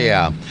 Oh,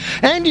 yeah.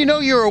 And you know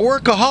you're a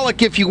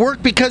workaholic if you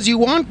work because you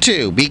want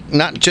to,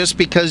 not just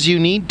because you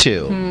need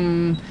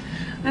to.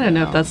 I don't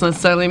know if that's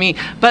necessarily me,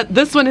 but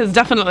this one is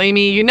definitely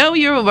me. You know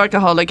you're a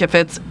workaholic if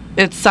it's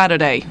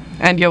Saturday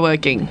and you're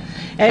working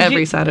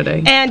every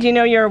Saturday. And you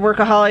know you're a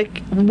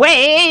workaholic.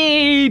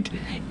 Wait!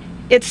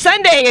 It's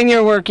Sunday and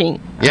you're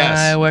working. Yes.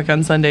 I work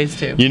on Sundays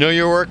too. You know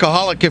you're a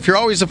workaholic if you're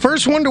always the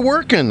first one to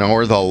working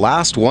or the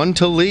last one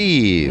to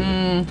leave.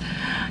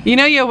 You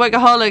know you're a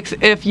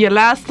workaholic if your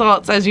last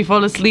thoughts as you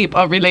fall asleep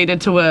are related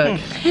to work.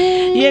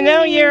 You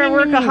know you're a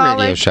workaholic.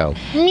 Radio show.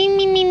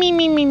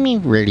 Me.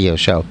 Radio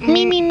show.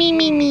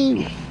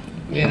 Me.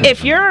 Yeah.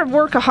 If you're a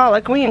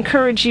workaholic, we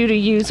encourage you to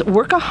use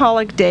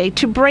Workaholic Day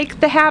to break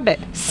the habit.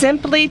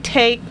 Simply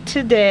take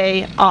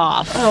today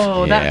off.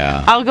 Oh,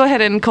 Yeah. I'll go ahead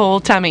and call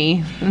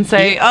Tammy and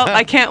say,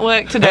 I can't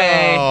work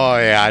today. Oh,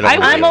 yeah. I don't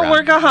wanna I'm be a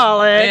around.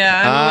 workaholic.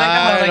 Yeah, I'm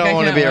a workaholic. I don't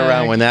want to can't be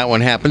around work. when that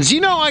one happens. You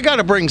know, I got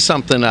to bring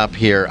something up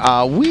here.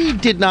 We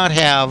did not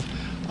have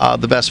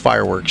the best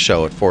fireworks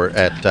show at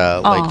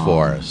Lake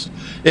Forest.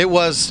 It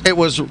was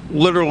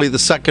literally the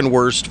second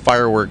worst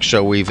fireworks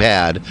show we've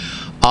had,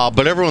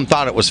 but everyone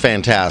thought it was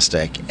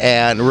fantastic.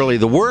 And really,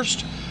 the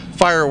worst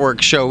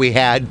fireworks show we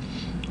had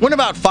went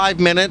about 5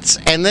 minutes,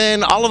 and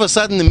then all of a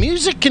sudden the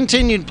music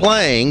continued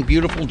playing.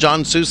 Beautiful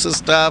John Sousa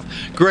stuff,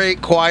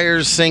 great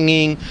choirs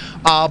singing,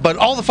 but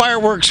all the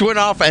fireworks went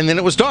off, and then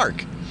it was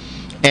dark.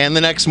 And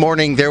the next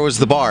morning there was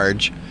the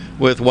barge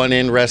with one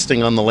end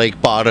resting on the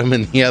lake bottom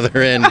and the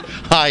other end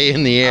high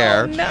in the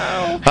air. Oh,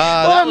 no.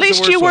 Well, at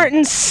least you weren't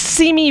in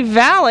Simi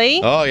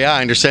Valley. Oh, yeah,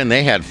 I understand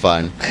they had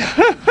fun.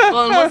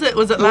 Well,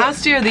 was it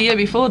last year or the year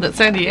before that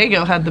San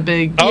Diego had the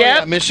big... Oh,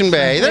 yeah, Mission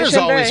Bay. There's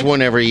Mission always Bay.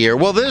 one every year.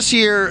 Well, this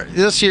year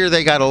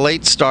they got a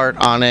late start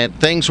on it.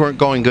 Things weren't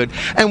going good.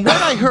 And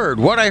what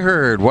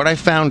I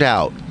found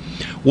out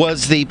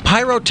was the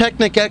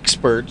pyrotechnic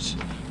experts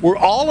were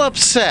all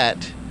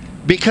upset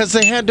because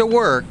they had to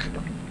work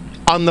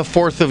on the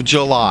 4th of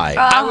July.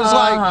 I was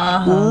like,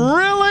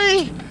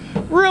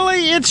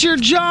 really? It's your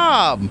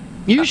job.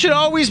 You should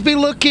always be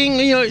looking,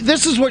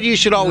 this is what you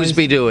should always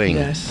be doing.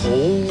 Yes.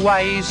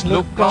 Always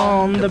look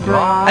on the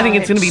bright. I think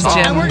it's going to be Jim.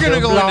 And we're going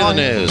to go into the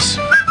news.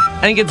 I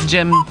think it's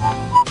Jim.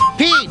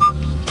 Pete.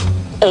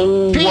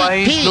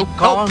 Always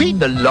look on Pete,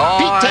 the light.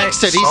 Pete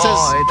texted. He says,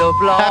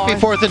 Happy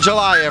 4th of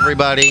July,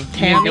 everybody.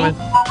 Tammy.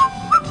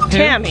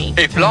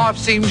 If life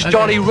seems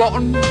jolly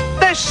rotten,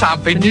 there's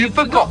something you've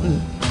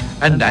forgotten.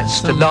 And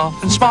that's to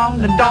laugh and smile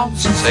and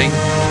dance and sing.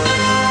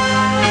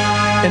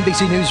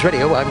 NBC News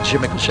Radio, I'm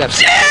Jim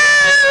McShevsky.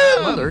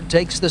 Mother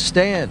takes the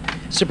stand.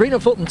 Sabrina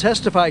Fulton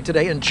testified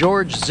today in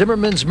George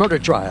Zimmerman's murder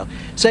trial,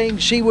 saying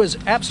she was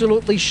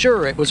absolutely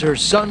sure it was her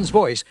son's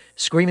voice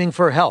screaming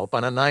for help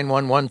on a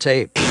 911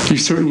 tape. You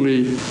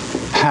certainly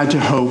had to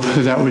hope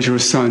that was your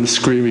son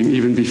screaming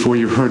even before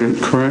you heard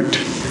it, correct?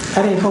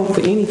 I didn't hope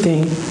for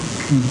anything.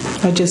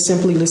 I just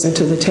simply listened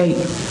to the tape.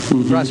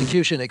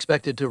 Prosecution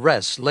expected to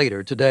rest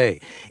later today.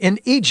 In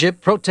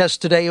Egypt, protests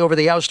today over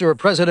the ouster of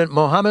President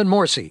Mohamed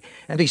Morsi.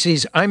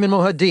 NBC's Ayman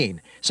Mohadeen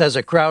says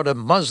a crowd of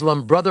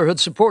Muslim Brotherhood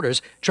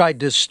supporters tried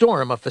to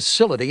storm a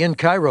facility in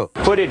Cairo.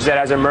 Footage that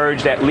has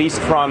emerged, at least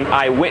from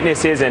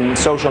eyewitnesses and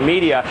social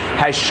media,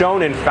 has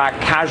shown, in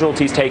fact,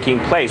 casualties taking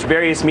place.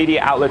 Various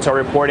media outlets are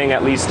reporting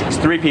at least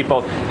 3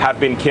 people have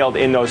been killed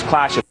in those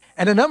clashes.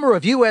 And a number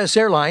of U.S.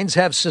 airlines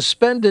have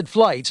suspended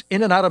flights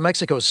in and out of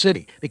Mexico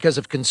City because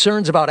of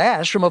concerns about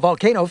ash from a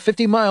volcano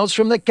 50 miles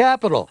from the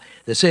capital.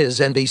 This is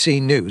NBC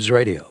News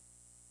Radio.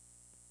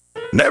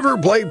 Never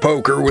play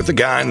poker with a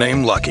guy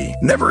named Lucky.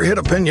 Never hit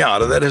a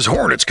piñata that has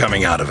hornets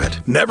coming out of it.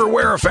 Never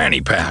wear a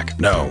fanny pack.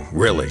 No,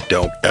 really,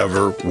 don't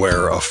ever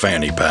wear a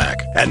fanny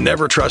pack. And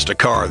never trust a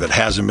car that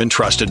hasn't been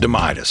trusted to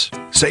Midas.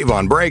 Save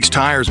on brakes,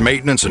 tires,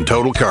 maintenance, and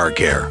total car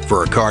care.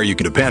 For a car you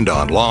can depend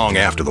on long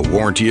after the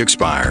warranty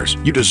expires.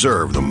 You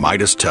deserve the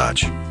Midas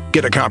touch.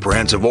 Get a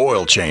comprehensive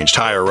oil change,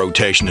 tire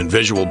rotation, and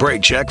visual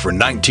brake check for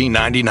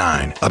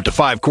 $19.99. Up to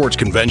 5 quarts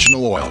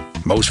conventional oil.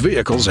 Most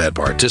vehicles at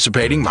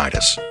participating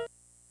Midas.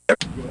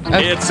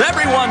 It's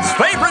everyone's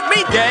favorite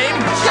meat game.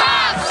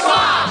 Shot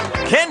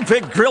Swap! Ken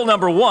picked grill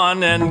number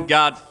 1 and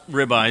got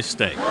ribeye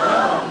steak.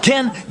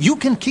 Ken, you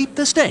can keep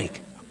the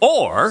steak.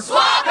 Or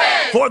swap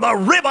it for the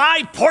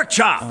ribeye pork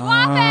chop.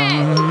 Swap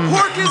it!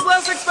 Pork is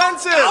less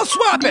expensive. I'll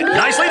swap it.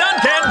 Nicely done,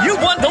 Ken. You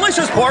won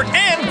delicious pork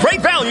and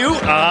great value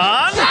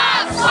on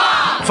Shot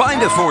Swap!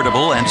 Find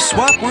affordable and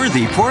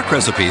swap-worthy pork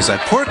recipes at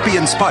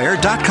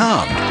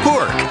porkbeinspired.com.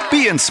 Pork,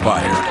 be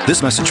inspired.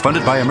 This message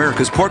funded by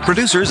America's pork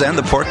producers and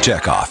the Pork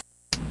Checkoff.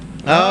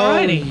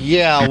 Alrighty.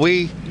 Yeah,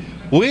 we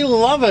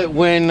love it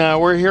when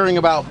we're hearing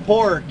about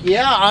pork.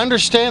 Yeah, I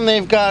understand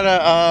they've got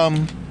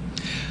a.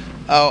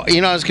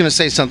 I was going to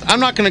say something.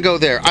 I'm not going to go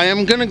there. I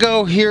am going to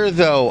go here,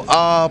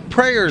 though.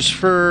 Prayers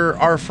for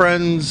our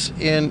friends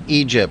in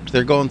Egypt.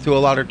 They're going through a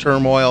lot of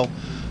turmoil.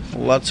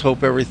 Let's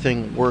hope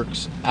everything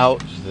works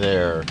out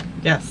there.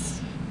 Yes.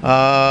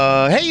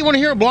 Hey, you want to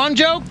hear a blonde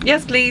joke?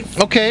 Yes, please.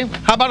 Okay.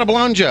 How about a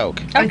blonde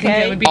joke?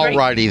 Okay.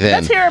 Alrighty then.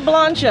 Let's hear a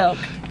blonde joke.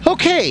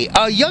 Okay,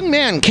 a young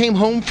man came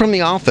home from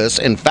the office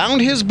and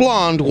found his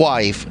blonde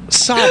wife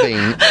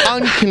sobbing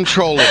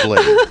uncontrollably.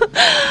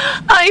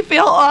 I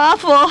feel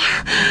awful.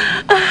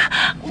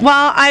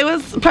 While I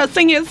was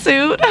pressing your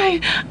suit,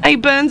 I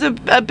burned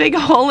a big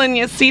hole in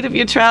your seat of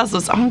your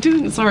trousers. I'm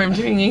doing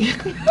it.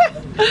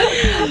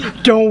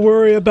 Don't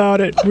worry about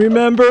it.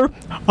 Remember,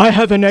 I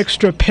have an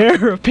extra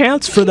pair of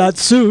pants for that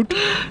suit.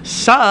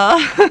 Sure.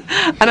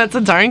 And it's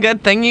a darn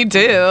good thing you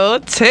do,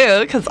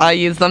 too, because I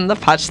use them to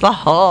patch the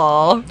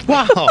hole.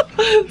 Wow.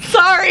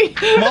 Sorry.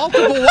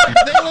 Multiple ones.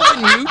 They live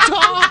in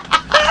Utah?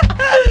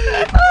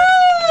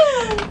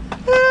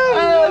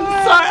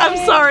 I'm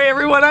sorry,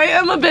 everyone. I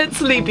am a bit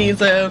sleepy,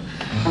 so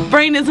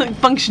brain isn't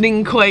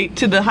functioning quite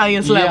to the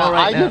highest level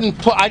right now.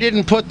 I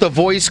didn't put the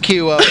voice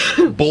cue of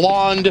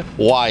blonde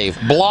wife.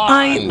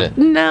 Blonde.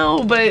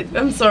 No, but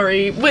I'm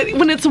sorry.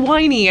 When it's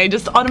whiny, I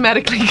just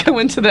automatically go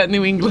into that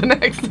New England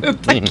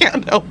accent. I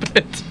can't help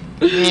it.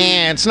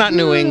 Yeah, it's not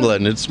New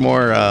England. It's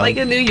more like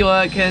a New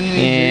York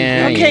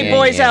and Okay,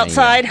 boys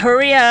outside,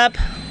 hurry up.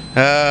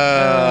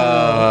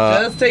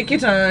 Just take your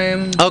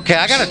time. Okay,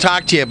 I got to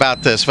talk to you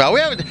about this, Val.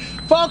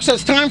 Folks,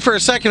 it's time for a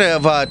second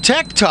of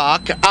tech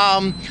talk.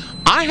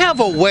 I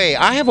have a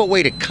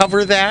way to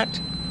cover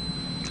that.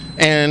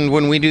 And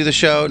when we do the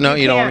show, no,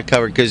 you don't want to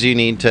cover it because you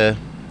need to.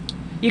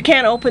 You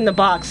can't open the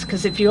box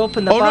because if you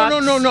open the box.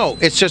 Oh, no.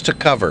 It's just a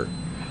cover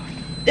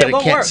that it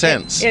can't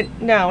sense. It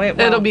won't.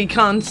 It'll be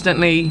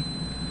constantly.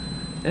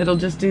 It'll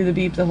just do the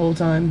beep the whole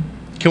time.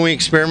 Can we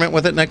experiment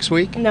with it next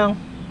week? No.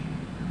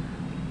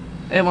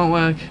 It won't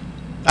work.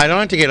 I don't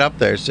have to get up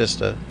there. It's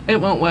just a.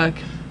 It won't work.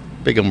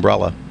 Big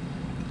umbrella.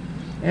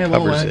 It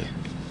won't work.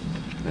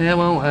 It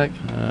won't work.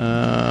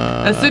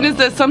 As soon as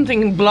there's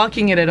something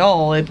blocking it at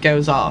all, it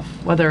goes off.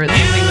 Whether it's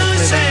something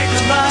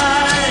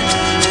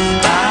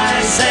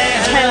that's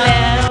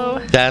hello.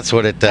 That's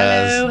what it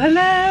does.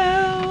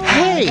 Hello.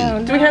 Hey.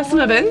 Do we have some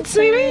events,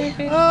 maybe?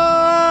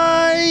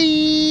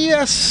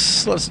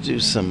 Yes, let's do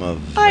some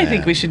of I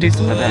think we should do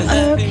some of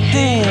that.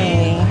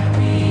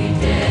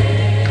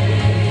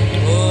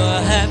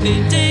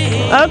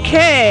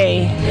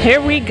 Okay,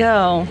 here we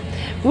go.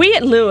 We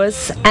at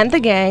Lewis and the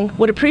gang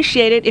would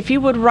appreciate it if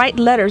you would write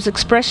letters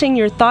expressing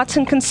your thoughts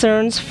and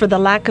concerns for the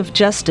lack of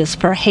justice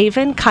for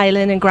Haven,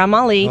 Kylan, and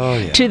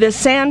Gramali to the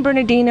San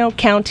Bernardino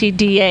County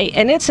DA.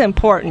 And it's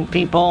important,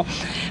 people.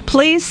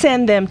 Please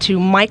send them to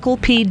Michael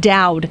P.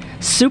 Dowd,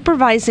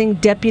 Supervising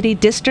Deputy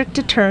District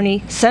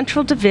Attorney,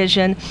 Central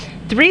Division,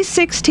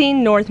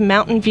 316 North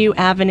Mountain View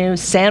Avenue,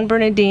 San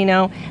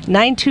Bernardino,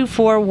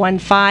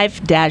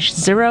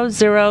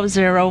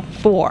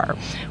 92415-0004.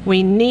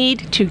 We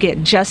need to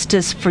get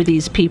justice for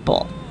these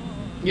people.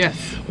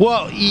 Yes.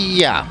 Well,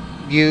 yeah,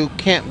 you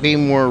can't be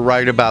more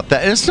right about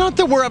that. And it's not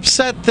that we're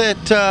upset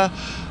that,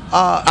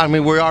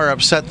 we are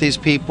upset these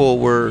people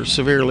were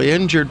severely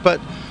injured, but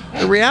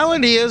the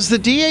reality is the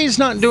DA is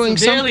not doing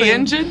Severely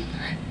something. injured?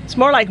 It's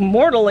more like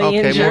mortally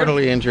injured. Okay,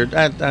 mortally injured.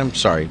 I'm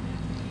sorry.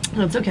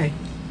 That's okay.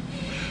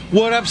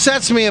 What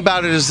upsets me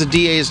about it is the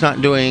DA is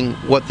not doing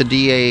what the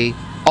DA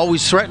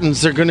always threatens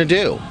they're going to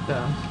do.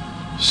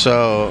 Yeah.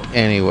 So,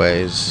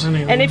 anyways.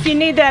 And if you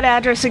need that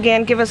address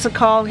again, give us a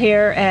call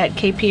here at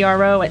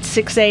KPRO at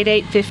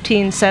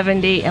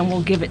 688-1570, and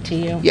we'll give it to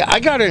you. Yeah,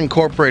 I got to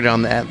incorporate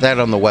on that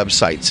on the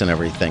websites and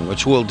everything,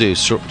 which we'll do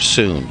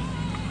soon.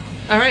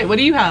 All right, what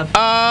do you have?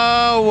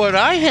 What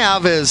I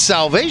have is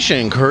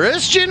Salvation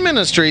Christian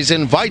Ministries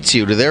invites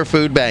you to their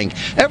food bank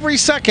every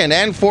second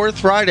and fourth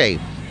Friday.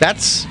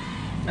 That's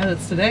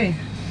today.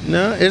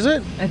 No, is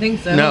it? I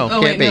think so. No,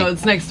 oh, can't wait, be. No,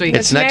 it's next week.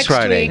 It's next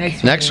Friday.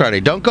 Next Friday.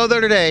 Don't go there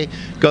today.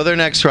 Go there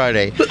next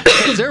Friday.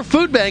 Because their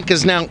food bank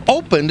is now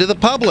open to the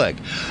public.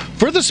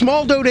 For the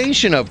small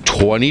donation of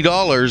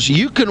 $20,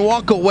 you can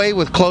walk away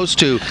with close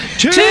to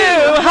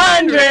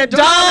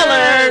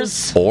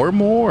 $200 or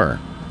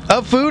more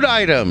of food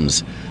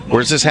items.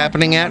 Where's this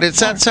happening at?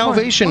 It's at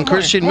Salvation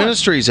Christian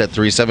Ministries at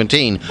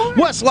 317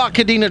 West La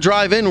Cadena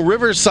Drive in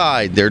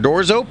Riverside. Their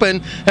doors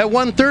open at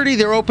 1:30.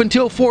 They're open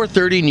till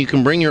 4:30, and you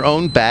can bring your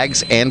own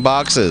bags and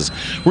boxes.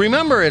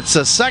 Remember, it's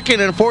the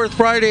second and fourth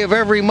Friday of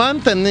every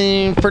month, and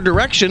then for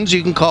directions,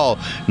 you can call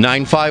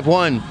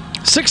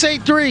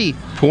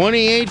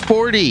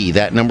 951-683-2840.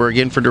 That number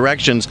again for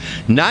directions,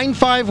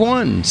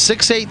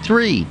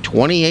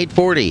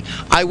 951-683-2840.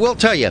 I will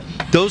tell you,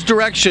 those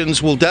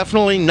directions will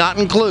definitely not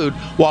include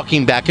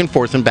walking back and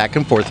forth and back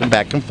and forth and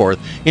back and forth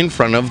in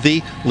front of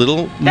the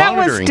little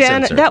monitoring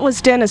sensor. That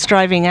was Dennis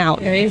driving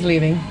out. Yeah, he's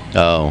leaving.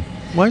 Oh.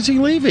 Why is he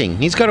leaving?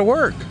 He's got to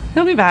work.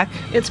 He'll be back.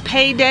 It's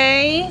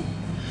payday.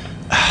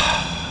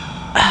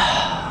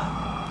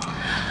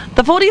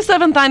 The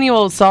 47th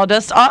annual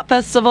Sawdust Art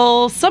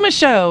Festival Summer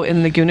Show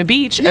in Laguna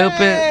Beach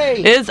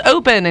is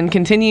open and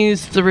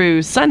continues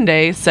through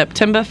Sunday,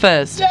 September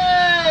 1st.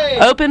 Yay!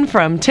 Open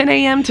from 10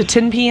 a.m. to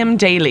 10 p.m.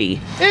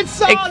 daily. It's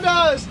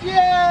Sawdust!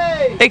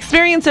 Yay!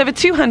 Experience over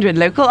 200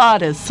 local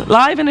artists,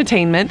 live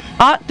entertainment,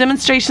 art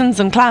demonstrations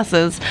and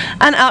classes,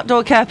 and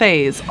outdoor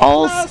cafes.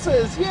 All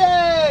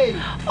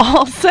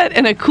set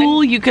in a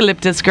cool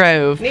eucalyptus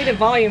grove. Need a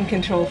volume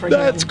control for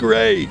That's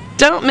great.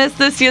 Don't miss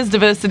this year's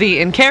diversity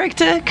in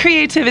character,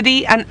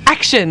 creativity, and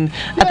action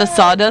at the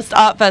Sawdust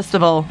Art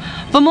Festival.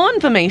 For more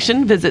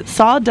information, visit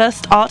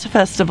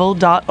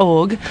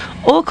sawdustartfestival.org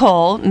or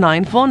call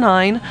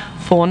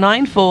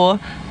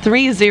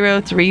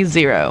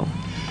 949-494-3030.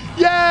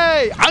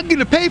 Yay! I'm going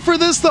to pay for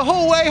this the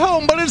whole way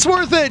home, but it's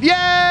worth it.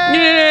 Yay!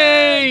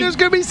 Yay! There's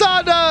going to be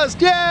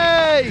sawdust.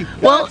 Yay!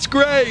 Well, that's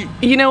great.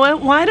 You know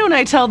what? Why don't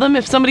I tell them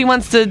if somebody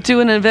wants to do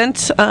an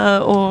event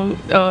or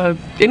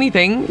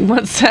anything,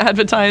 wants to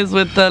advertise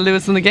with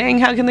Lewis and the Gang,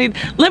 how can they?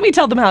 Let me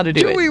tell them how to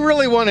do it. Do we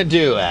really want to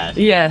do that?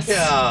 Yes.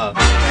 Yeah.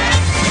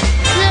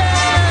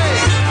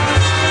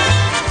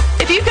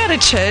 If you've got a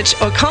church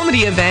or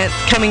comedy event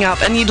coming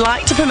up and you'd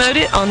like to promote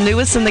it on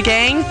Lewis and the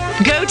Gang,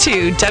 go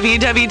to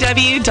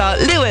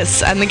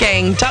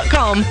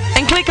www.lewisandthegang.com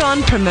and click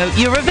on Promote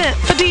Your Event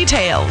for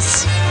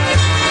details.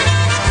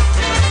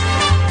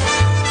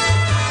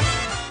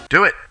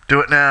 Do it.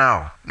 Do it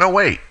now. No,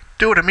 wait.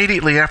 Do it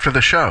immediately after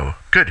the show.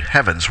 Good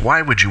heavens,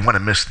 why would you want to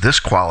miss this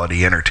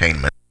quality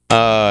entertainment?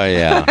 Oh,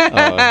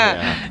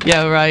 yeah.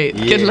 Yeah, right.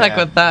 Good luck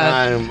with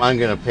that. I'm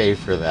going to pay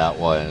for that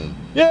one.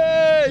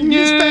 Yay!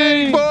 He's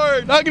paying for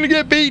it! I'm going to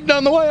get beaten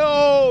on the way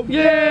home!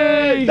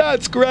 Yay!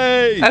 That's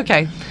great!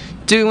 Okay.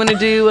 Do we want to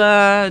do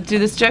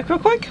this joke real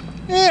quick?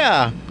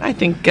 Yeah. I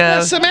think...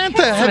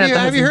 Samantha,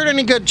 have you heard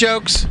any good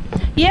jokes?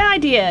 Yeah, I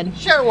did.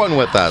 Share one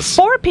with us.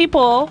 4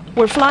 people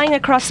were flying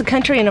across the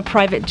country in a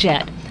private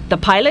jet. The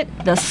pilot,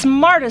 the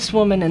smartest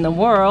woman in the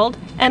world,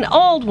 an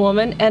old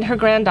woman, and her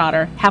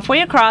granddaughter.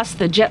 Halfway across,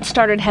 the jet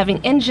started having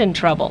engine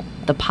trouble.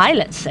 The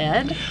pilot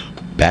said...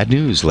 Bad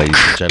news, ladies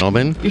and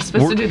gentlemen. You're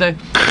supposed to do that.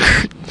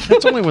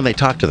 That's only when they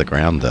talk to the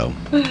ground, though.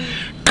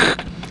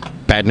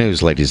 Bad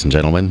news, ladies and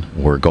gentlemen.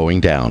 We're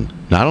going down.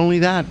 Not only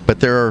that,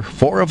 but there are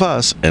 4 of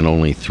us and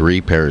only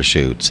 3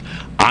 parachutes.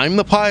 I'm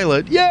the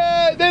pilot.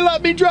 Yay, they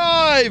let me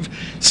drive.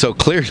 So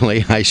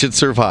clearly, I should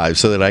survive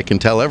so that I can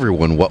tell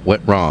everyone what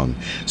went wrong.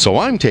 So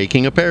I'm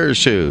taking a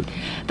parachute.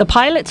 The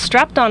pilot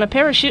strapped on a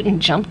parachute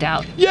and jumped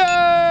out.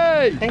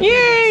 Yay!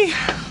 Yay!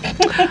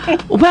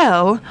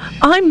 Well,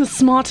 I'm the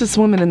smartest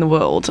woman in the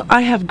world.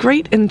 I have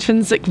great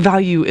intrinsic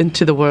value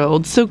into the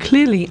world, so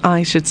clearly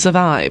I should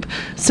survive.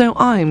 So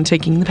I'm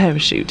taking the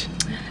parachute.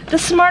 The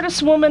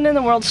smartest woman in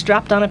the world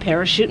strapped on a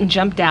parachute and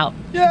jumped out.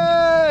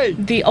 Yay!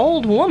 The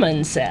old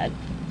woman said,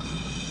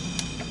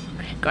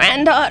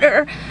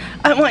 "Granddaughter,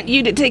 I want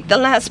you to take the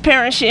last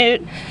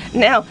parachute.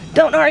 Now,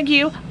 don't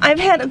argue. I've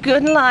had a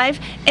good life,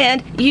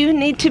 and you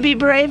need to be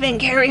brave and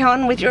carry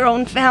on with your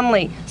own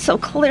family. So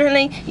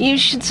clearly, you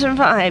should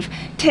survive.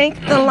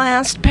 Take the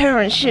last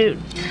parachute."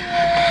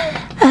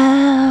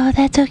 Oh,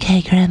 that's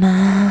okay,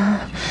 Grandma.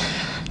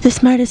 The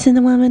smartest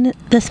woman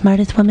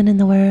in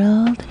the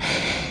world.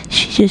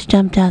 She just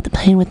jumped out the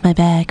plane with my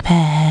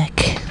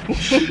backpack.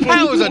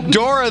 That was a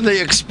Dora the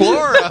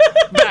Explorer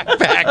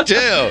backpack,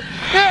 too.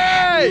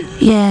 Yay!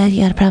 Yeah,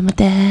 you got a problem with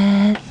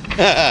that?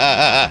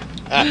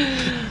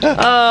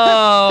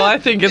 Oh, I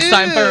think it's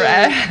time for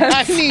ads.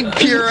 I need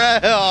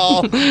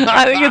Purell.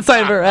 I think it's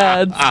time for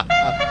ads.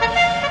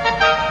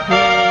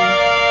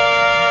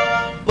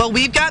 Well,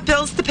 we've got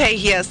bills to pay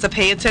here, so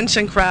pay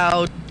attention,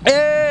 crowd.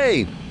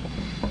 Hey!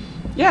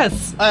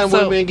 Yes. And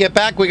when we get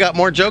back, we got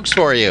more jokes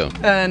for you.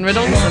 And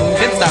riddles and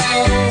good stuff.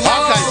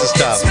 All kinds of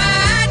stuff.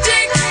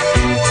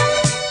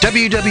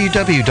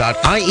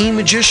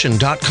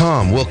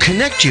 www.iemagician.com will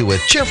connect you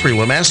with Jeffrey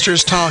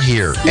Lemasters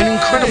Tahir, an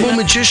incredible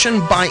magician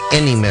by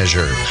any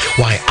measure.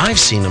 Why, I've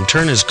seen him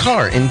turn his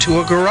car into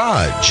a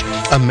garage.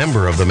 A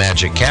member of the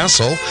Magic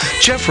Castle,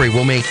 Jeffrey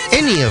will make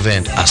any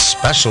event a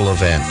special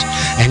event.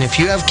 And if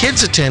you have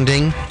kids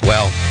attending,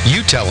 well,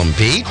 you tell them,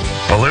 Pete.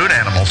 Balloon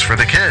animals for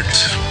the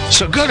kids.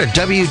 So go to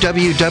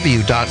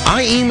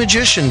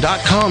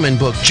www.iemagician.com and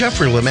book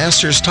Jeffrey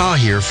Lemasters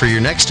Tahir for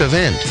your next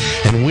event.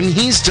 And when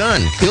he's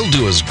done, he'll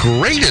do his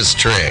greatest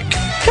trick.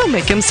 He'll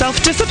make himself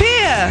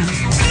disappear.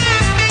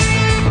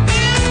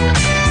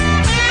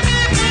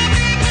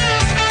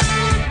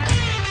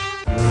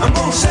 I'm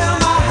gonna sell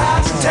my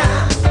house in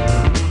town.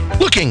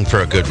 Looking for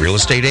a good real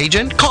estate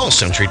agent? Call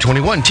Century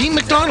 21 Team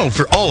McDonald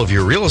for all of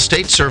your real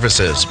estate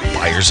services.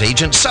 Buyer's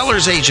agent,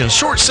 seller's agent,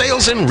 short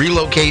sales, and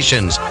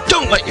relocations.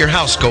 Don't let your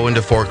house go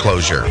into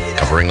foreclosure.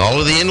 Covering all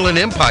of the Inland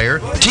Empire,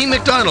 Team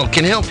McDonald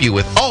can help you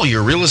with all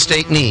your real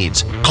estate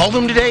needs. Call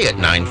them today at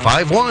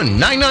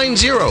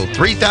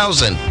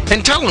 951-990-3000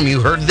 and tell them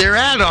you heard their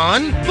ad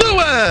on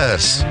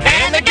Lewis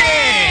And the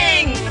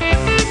gang!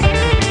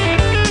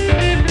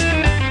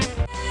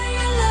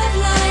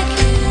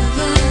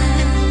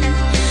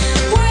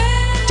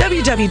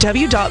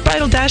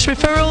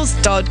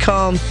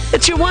 www.bridal-referrals.com.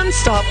 It's your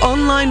one-stop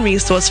online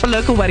resource for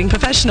local wedding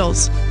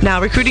professionals.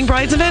 Now recruiting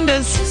brides and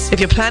vendors. If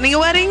you're planning a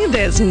wedding,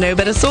 there's no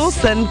better source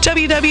than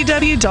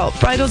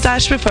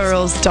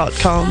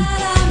www.bridal-referrals.com.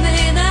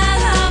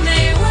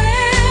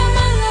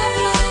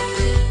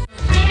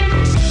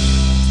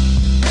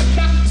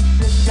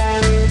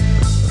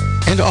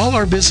 And all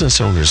our business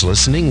owners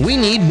listening, we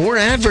need more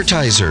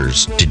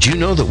advertisers. Did you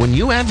know that when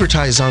you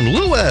advertise on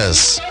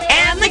Lewis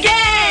And the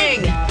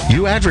gang!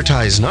 you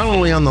advertise not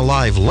only on the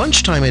live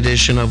lunchtime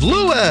edition of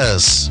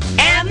Lewis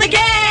And the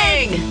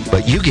gang!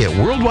 but you get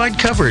worldwide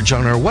coverage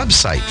on our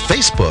website,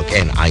 Facebook,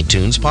 and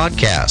iTunes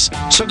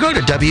podcast. So go to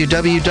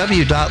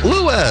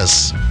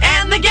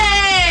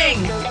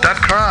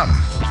www.lewisandthegang.com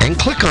and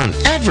click on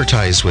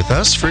Advertise with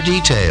Us for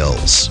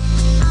details.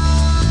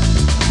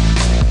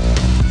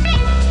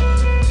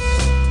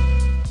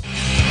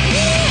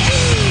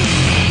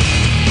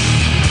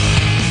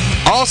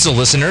 Also,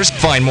 listeners,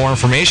 find more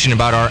information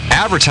about our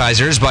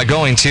advertisers by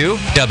going to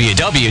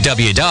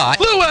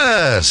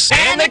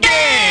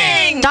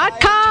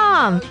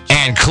www.lewisandthegang.com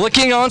and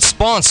clicking on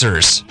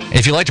Sponsors.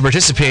 If you'd like to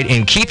participate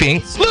in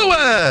keeping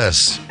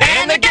Lewis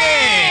and the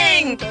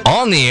gang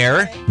on the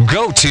air,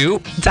 go to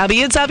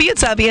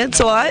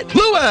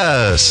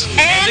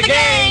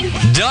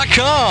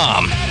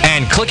www.lewisandthegang.com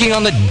and clicking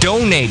on the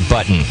Donate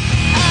button.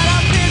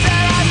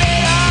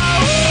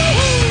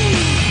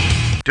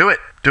 Do it.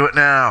 Do it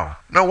now.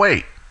 No,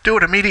 wait. Do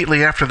it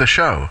immediately after the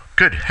show.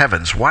 Good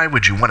heavens, why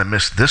would you want to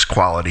miss this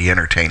quality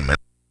entertainment?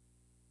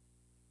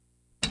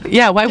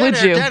 Yeah, why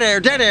would you? Dead air,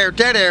 dead air,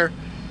 dead air,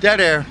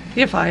 dead air.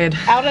 You're fired.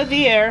 Out of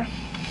the air.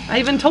 I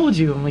even told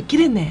you. I'm like,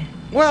 get in there.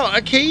 Well,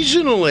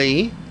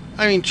 occasionally.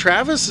 I mean,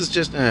 Travis is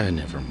just...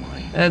 never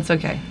mind. That's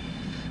okay.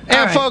 And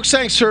All right. folks,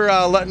 thanks for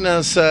letting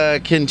us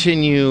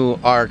continue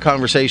our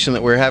conversation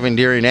that we're having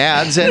during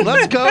ads. And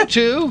let's go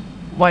to...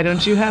 Why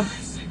don't you have...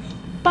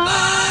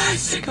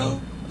 Bicycle.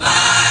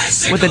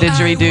 With a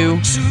didgeridoo.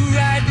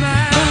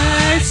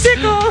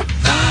 Bicycle.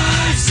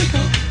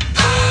 Bicycle.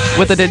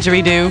 With a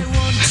didgeridoo.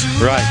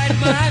 Right.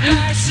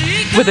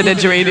 With a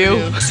didgeridoo.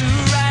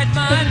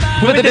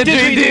 With a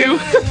didgeridoo.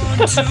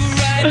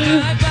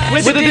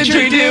 With a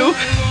didgeridoo.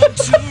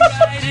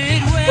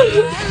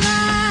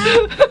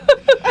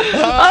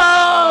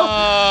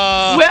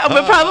 Oh!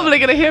 we're probably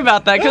going to hear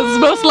about that because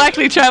most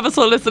likely Travis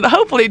will listen.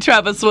 Hopefully,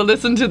 Travis will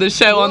listen to the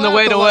show on the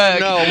way to work.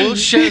 No, we'll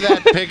share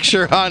that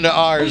picture onto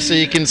ours so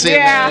you can see a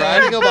man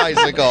riding a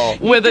bicycle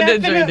with a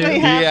didgeridoo.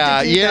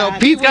 Yeah, you know,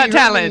 He's got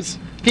talent.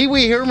 Pee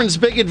Wee Herman's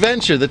Big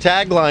Adventure. The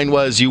tagline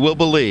was, "You will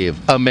believe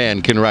a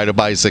man can ride a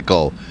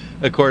bicycle."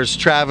 Of course,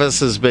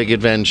 Travis's Big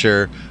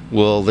Adventure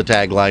the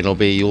tagline will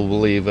be, "You'll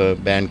believe a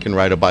man can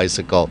ride a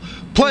bicycle."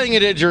 Playing a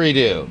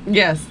didgeridoo.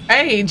 Yes.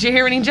 Hey, did you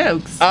hear any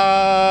jokes?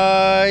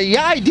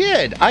 Yeah, I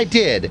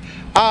did.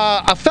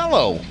 A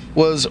fellow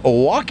was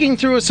walking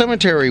through a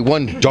cemetery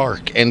one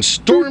dark and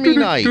stormy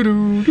night.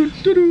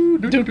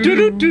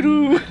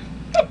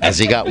 As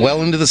he got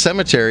well into the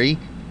cemetery,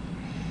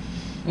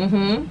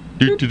 Mm-hmm.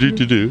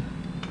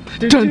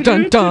 dun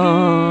dun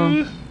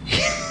dun.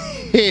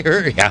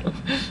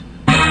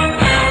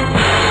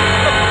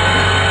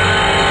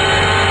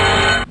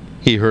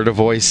 He heard a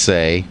voice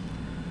say,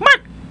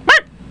 "Mark,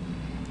 Mark."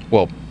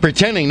 Well,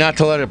 pretending not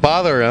to let it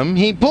bother him,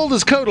 he pulled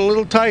his coat a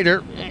little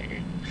tighter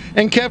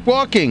and kept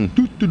walking.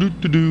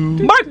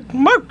 Mark,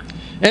 Mark.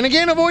 And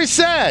again a voice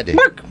said,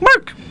 "Mark,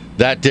 Mark."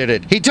 That did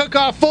it. He took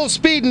off full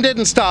speed and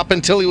didn't stop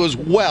until he was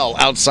well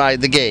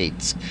outside the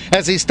gates.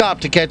 As he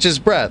stopped to catch his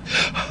breath,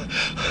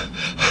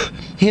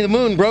 the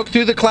moon broke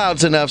through the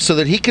clouds enough so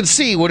that he could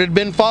see what had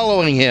been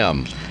following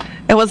him.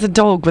 It was a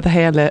dog with a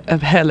hair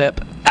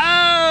lip.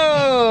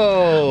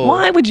 Oh!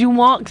 Why would you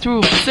walk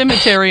through a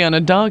cemetery on a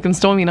dark and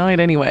stormy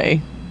night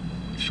anyway?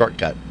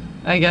 Shortcut.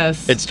 I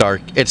guess. It's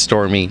dark. It's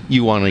stormy.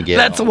 You want to get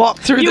Let's out. walk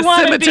through the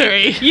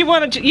cemetery.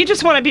 You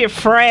just want to be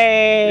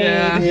afraid.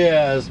 Yeah.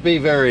 Yes, be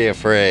very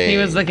afraid. He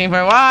was looking for,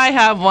 I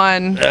have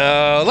one.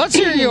 Let's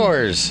hear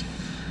yours.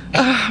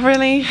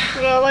 Really?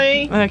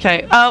 Really?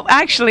 Okay. Oh,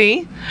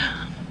 actually,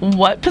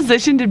 what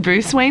position did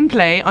Bruce Wayne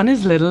play on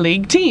his Little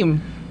League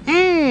team?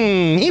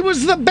 He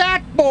was the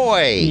Bat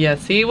Boy.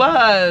 Yes, he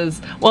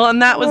was. Well,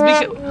 and that was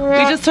because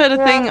we just heard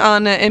a thing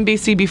on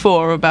NBC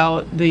before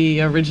about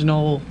the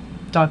original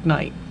Dark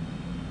Knight.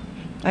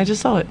 I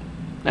just saw it.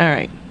 All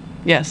right.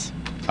 Yes.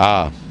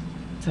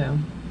 So.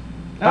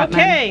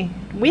 Okay.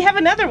 We have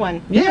another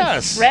one.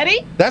 Yes.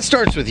 Ready? That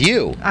starts with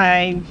you.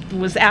 I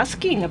was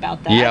asking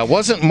about that. Yeah, it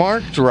wasn't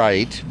marked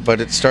right,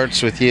 but it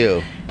starts with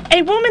you.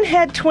 A woman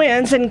had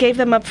twins and gave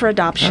them up for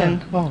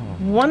adoption.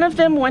 One of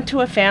them went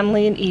to a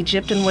family in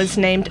Egypt and was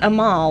named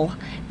Amal.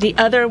 The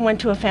other went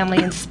to a family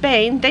in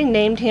Spain. They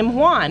named him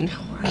Juan.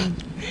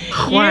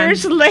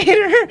 Years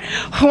later,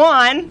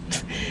 Juan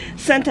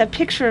sent a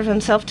picture of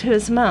himself to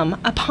his mom.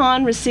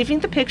 Upon receiving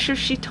the picture,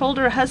 she told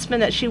her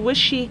husband that she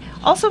wished she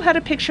also had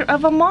a picture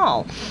of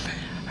Amal.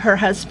 Her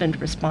husband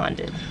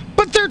responded,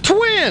 "But they're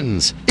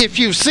twins. If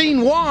you've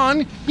seen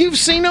Juan, you've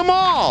seen them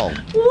all."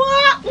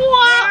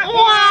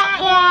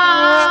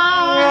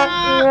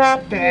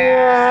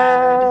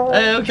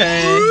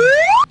 Okay.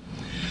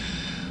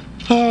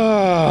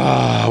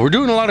 We're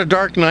doing a lot of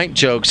Dark Knight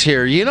jokes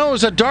here. You know, it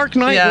was a dark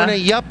night when a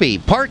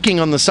yuppie parking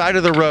on the side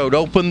of the road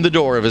opened the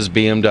door of his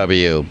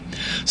BMW.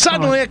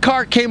 Suddenly, a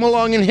car came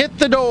along and hit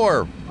the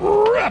door,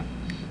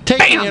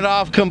 taking it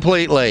off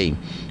completely.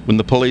 When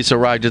the police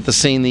arrived at the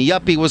scene, the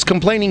yuppie was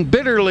complaining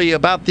bitterly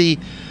about the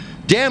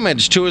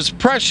damage to his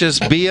precious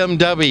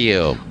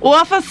BMW.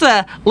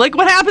 Officer, look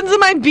what happens to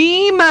my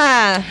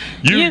Beamer.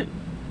 You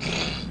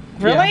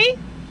really?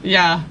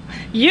 Yeah.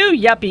 You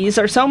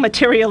yuppies are so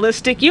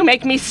materialistic, you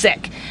make me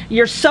sick.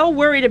 You're so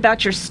worried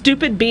about your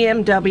stupid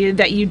BMW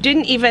that you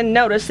didn't even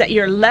notice that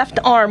your left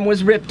arm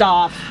was ripped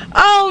off.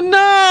 Oh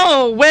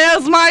no!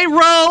 Where's my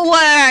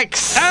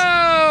Rolex?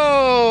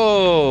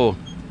 Oh!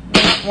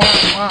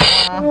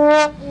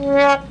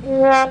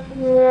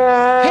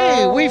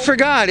 Hey, we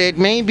forgot. It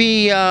may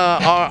be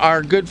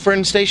our good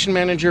friend station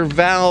manager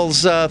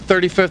Val's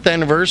 35th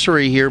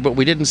anniversary here, but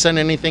we didn't send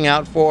anything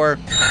out for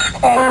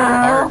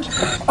Art.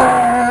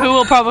 Who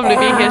will probably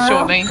be here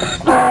shortly.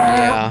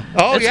 Yeah.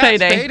 Oh, It's yeah,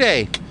 payday. it's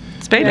payday.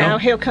 It's payday. No,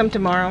 he'll come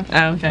tomorrow.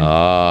 Oh,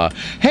 okay.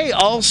 Hey,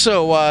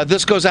 also,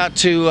 this goes out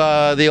to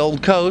the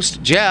old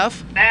coast,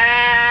 Jeff.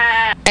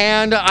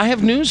 And I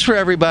have news for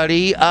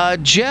everybody.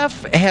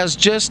 Jeff has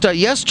just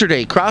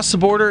yesterday crossed the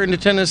border into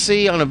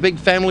Tennessee on a big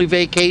family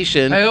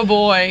vacation. Oh,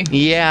 boy.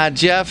 Yeah,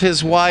 Jeff,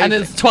 his wife. And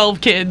his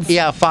 12 kids.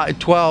 Yeah,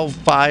 12,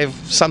 5,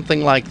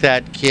 something like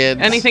that, kids.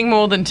 Anything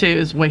more than 2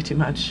 is way too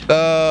much.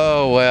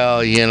 Oh,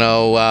 well, you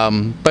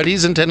know, but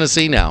he's in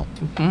Tennessee now.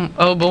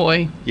 Oh,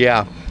 boy.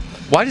 Yeah.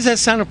 Why does that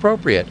sound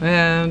appropriate?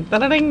 Ding,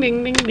 ding,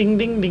 ding,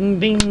 ding, ding,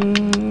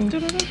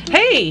 ding.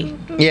 Hey!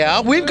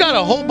 Yeah, we've got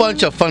a whole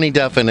bunch of funny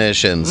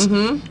definitions.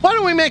 Why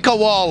don't we make a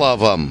wall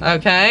of them?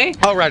 Okay.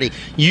 Alrighty.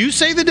 You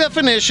say the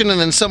definition, and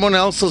then someone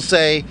else will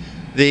say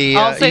the.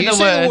 I'll say you the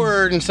say word. the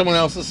word, and someone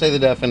else will say the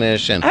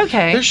definition.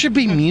 Okay. There should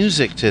be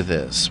music to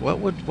this. What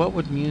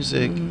would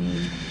music?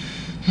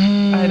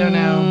 I don't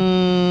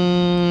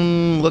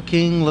know.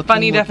 Looking.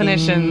 Funny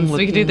definitions.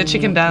 We could do the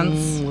chicken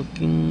dance.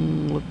 Looking.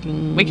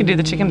 We can do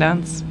the chicken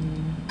dance.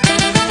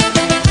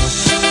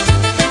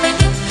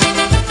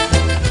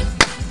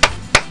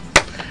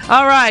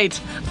 All right.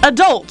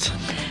 Adult.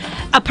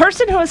 A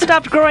person who has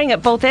stopped growing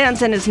at both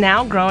ends and is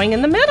now growing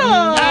in the middle.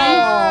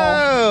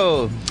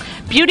 Oh.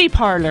 Beauty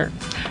parlor.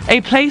 A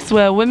place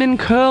where women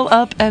curl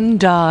up and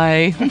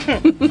die.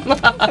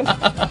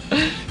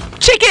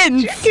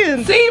 Chickens!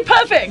 See,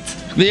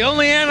 perfect. The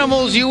only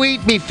animals you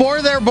eat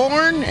before they're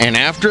born and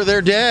after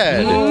they're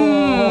dead.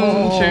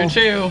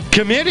 True.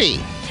 Committee.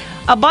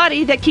 A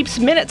body that keeps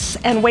minutes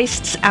and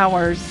wastes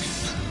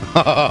hours.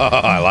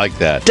 I like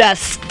that.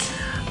 Dust.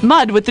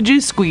 Mud with the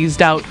juice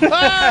squeezed out.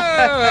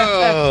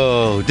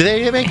 Oh, do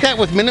they make that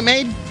with Minute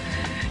Maid?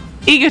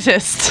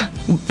 Egotist.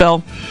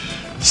 Bill.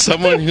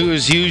 Someone who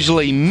is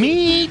usually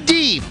knee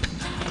deep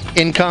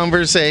in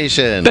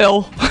conversation.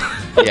 Bill.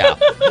 Yeah.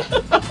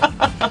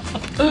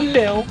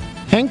 Bill.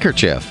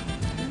 Handkerchief.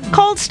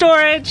 Cold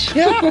storage.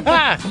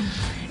 Yeah.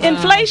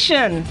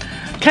 Inflation.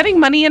 Cutting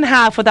money in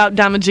half without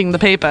damaging the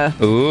paper.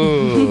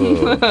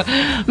 Ooh.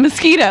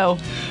 Mosquito.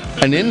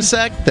 An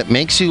insect that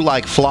makes you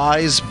like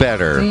flies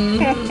better.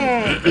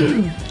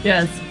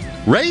 Yes.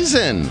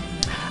 Raisin.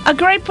 A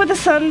grape with a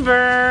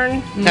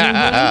sunburn.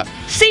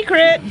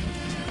 Secret.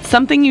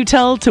 Something you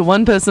tell to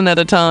one person at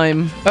a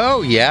time.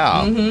 Oh,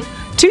 yeah.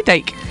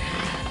 Toothache.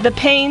 The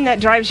pain that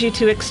drives you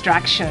to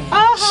extraction.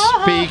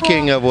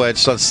 Speaking of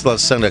which,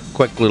 let's send a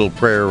quick little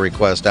prayer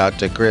request out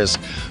to Chris,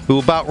 who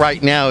about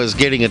right now is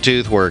getting a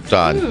tooth worked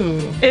on. Ooh,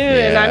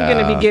 and I'm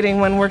going to be getting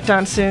one worked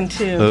on soon,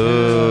 too.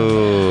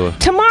 Ooh.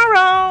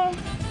 Tomorrow.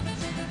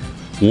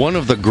 One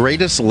of the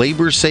greatest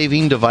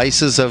labor-saving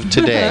devices of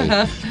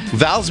today.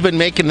 Val's been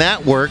making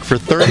that work for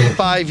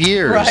 35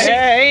 years.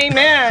 Right.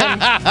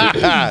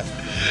 Amen.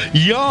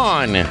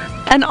 Yawn.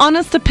 An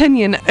honest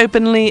opinion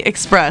openly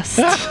expressed.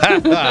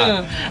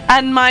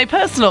 And my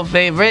personal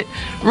favorite,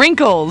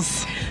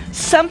 wrinkles.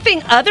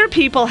 Something other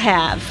people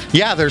have.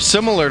 Yeah, they're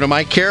similar to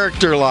my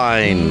character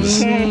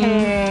lines. As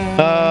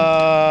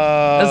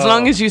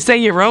long as you say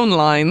your own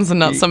lines and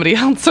not somebody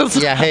else's.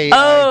 Yeah, hey.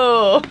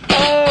 Oh,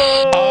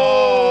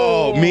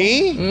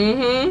 me?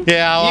 Mm-hmm.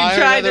 Yeah, well, I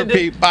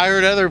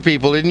heard other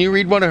people. Didn't you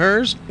read one of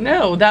hers?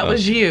 No, that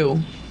was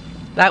you.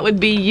 That would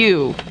be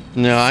you.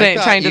 No, I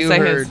thought trying to you say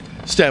heard. his.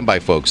 Stand by,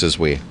 folks, as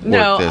we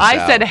No, work this I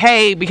out. said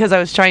hey because I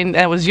was trying.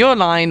 That was your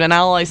line, and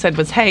all I said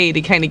was hey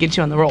to kind of get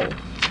you on the roll.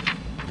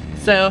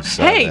 So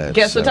hey, that's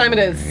guess what time it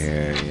is?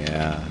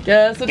 Yeah.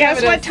 Guess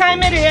what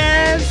time it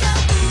is?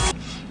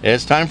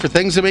 It's time for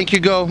things that make you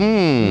go,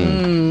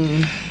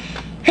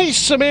 Hey,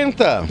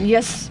 Samantha.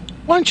 Yes.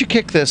 Why don't you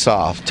kick this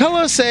off? Tell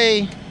us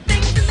I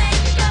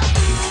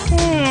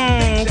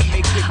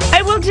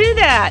will do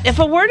that. If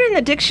a word in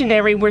the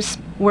dictionary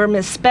were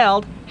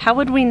misspelled, how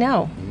would we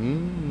know?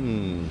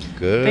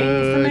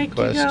 Good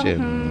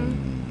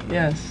question.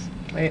 Yes.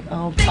 Wait,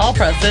 I'll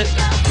press it.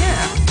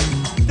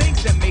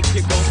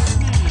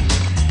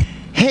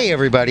 Hey,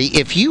 everybody.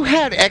 If you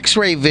had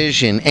X-ray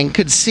vision and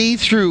could see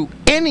through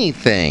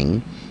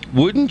anything,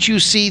 wouldn't you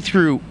see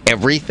through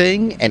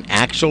everything and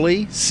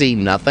actually see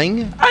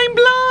nothing? I'm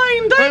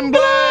blind. I'm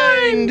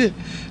blind.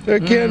 I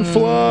can't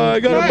fly. I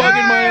got a bug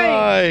in my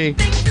eye.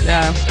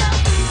 Yeah.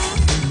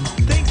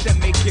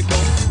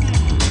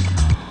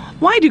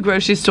 Why do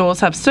grocery stores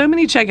have so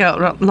many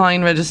checkout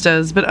line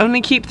registers but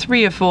only keep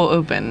 3 or 4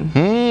 open?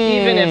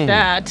 Even if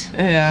that.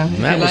 Yeah.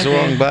 That was the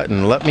wrong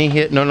button. Let me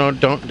hit. No,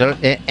 don't.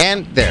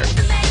 And there.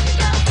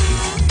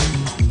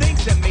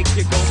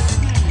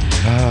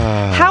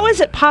 How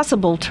is it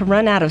possible to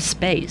run out of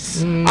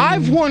space?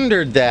 I've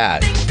wondered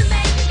that.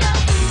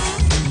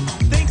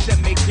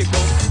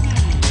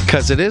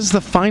 Because it is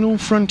the final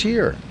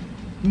frontier.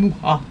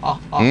 All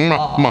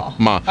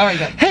right,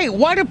 good. Hey,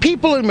 why do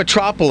people in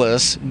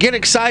Metropolis get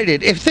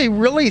excited if they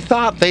really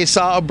thought they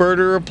saw a bird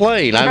or a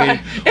plane? I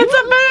mean, it's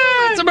a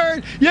bird! It's a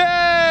bird!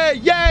 Yay!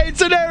 Yay! It's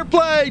an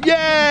airplane!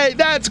 Yay!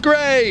 That's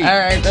great! All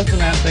right, that's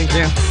enough. Thank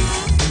you.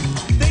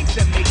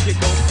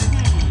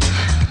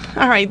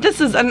 All right,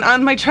 this is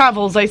on my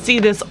travels. I see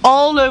this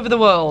all over the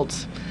world.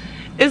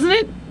 Isn't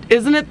it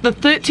the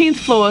 13th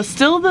floor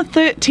still the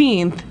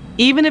 13th?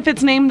 Even if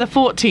it's named the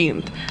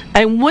 14th,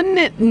 and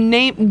wouldn't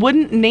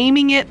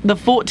naming it the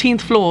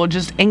 14th floor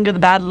just anger the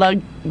bad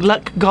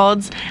luck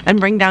gods and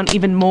bring down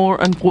even more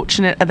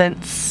unfortunate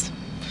events?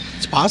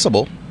 It's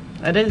possible.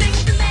 It is.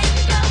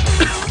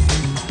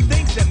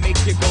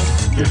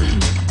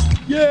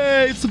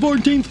 Yay! It's the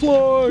 14th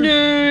floor.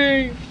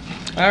 Yay!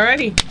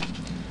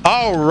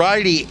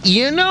 Alrighty.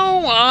 You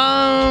know,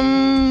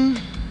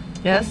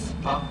 Yes.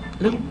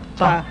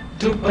 Loompa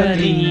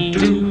doopity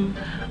doo.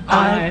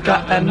 I've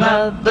got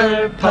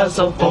another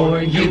puzzle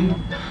for you.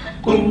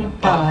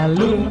 Oompa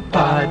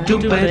loompa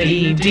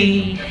doopity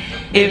dee.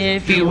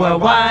 If you are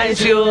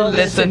wise, you'll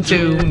listen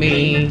to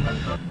me.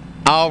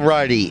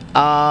 Alrighty.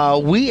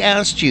 We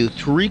asked you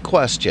 3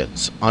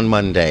 questions on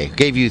Monday.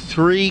 Gave you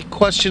 3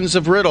 questions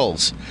of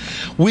riddles.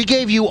 We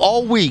gave you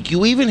all week.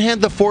 You even had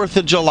the 4th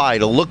of July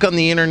to look on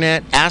the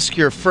internet, ask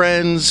your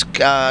friends,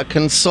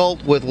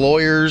 consult with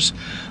lawyers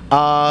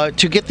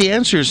to get the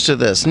answers to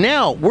this.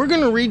 Now, we're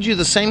going to read you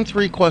the same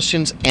 3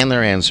 questions and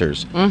their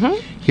answers.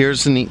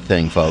 Here's the neat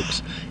thing,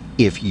 folks.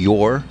 If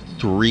your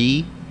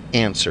 3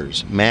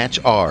 answers match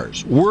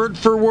ours, word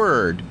for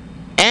word,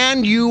 and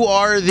And you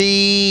are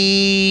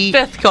the...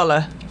 Fifth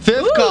caller.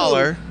 Fifth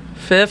caller.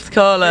 Fifth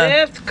caller.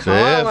 Fifth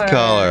caller. Fifth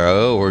caller.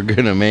 Oh, we're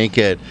going to make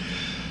it.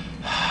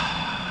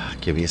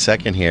 Give me a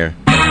second here.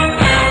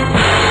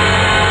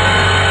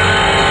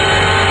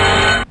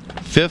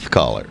 Fifth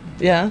caller.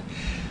 Yeah.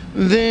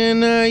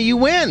 Then you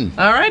win.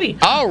 Alrighty.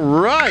 All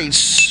right,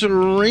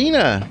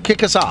 Serena,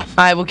 kick us off.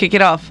 I will kick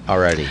it off.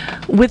 Alrighty.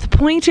 With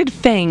pointed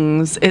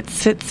fangs, it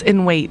sits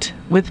in wait.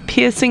 With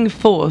piercing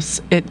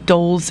force, it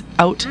doles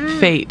out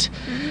fate.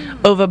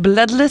 Over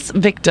bloodless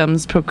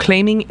victims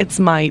proclaiming its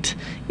might,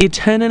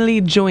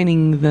 eternally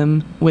joining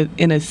them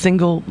in a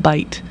single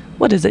bite.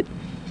 What is it?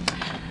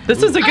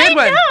 This is a good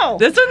one. Know.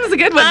 This one's a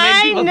good one.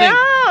 I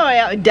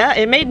know.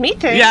 It made me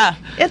think. Yeah.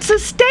 It's a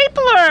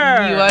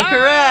stapler. You are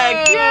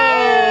correct.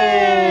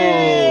 Yay!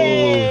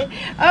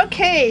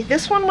 Okay,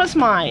 this one was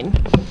mine.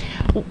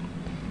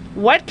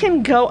 What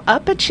can go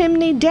up a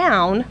chimney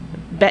down,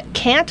 but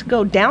can't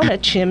go down a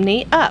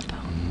chimney up?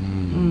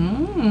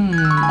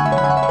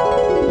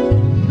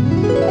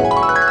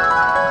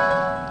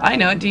 I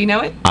know it. Do you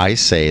know it? I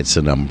say it's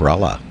an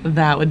umbrella.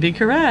 That would be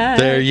correct.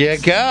 There you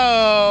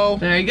go.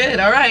 Very good.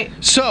 All right.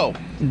 So,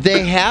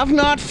 they have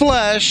not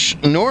flesh,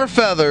 nor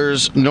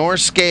feathers, nor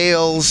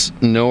scales,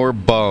 nor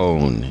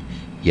bone,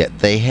 yet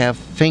they have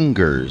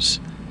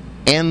fingers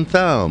and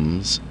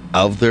thumbs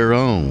of their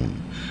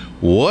own.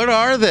 What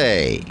are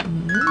they?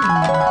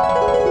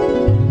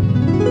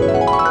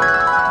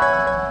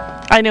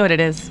 I know what it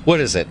is.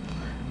 What is it?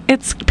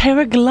 It's a pair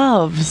of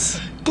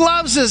gloves.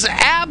 Gloves is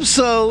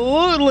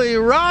absolutely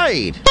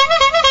right.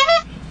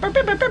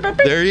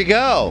 There you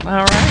go.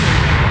 All right.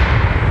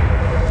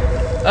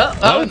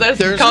 Oh,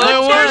 there's caller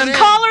one. There's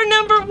caller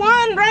number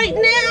one right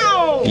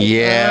now.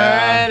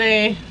 Yeah.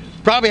 Alrighty.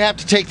 Probably have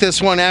to take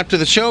this one after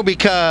the show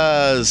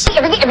because...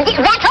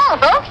 That's all,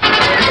 folks.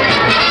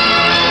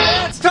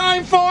 It's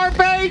time for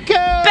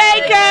bacon!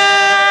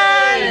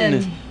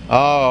 Bacon!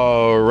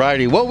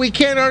 Alrighty. Well, we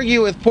can't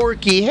argue with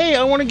Porky. Hey,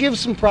 I want to give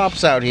some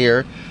props out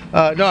here.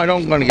 No, I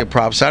don't want to give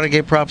props out. I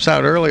gave props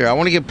out earlier. I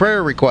want to give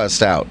prayer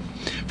requests out.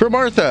 For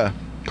Martha,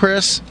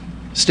 Chris,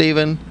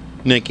 Stephen,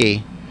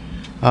 Nikki,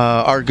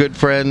 our good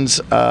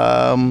friends.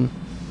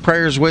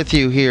 Prayers with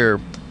you here.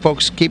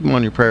 Folks, keep them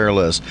on your prayer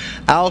list.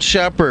 Al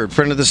Shepard,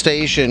 friend of the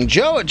station.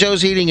 Joe at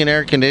Joe's Heating and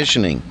Air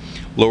Conditioning.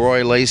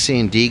 Leroy Lacey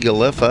and Dee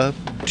Galiffa,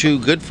 two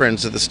good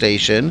friends of the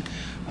station.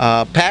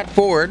 Pat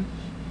Ford.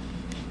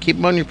 Keep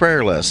them on your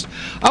prayer list.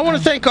 I want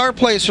to thank Our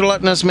Place for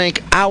letting us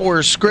make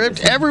our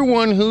script.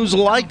 Everyone who's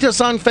liked us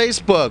on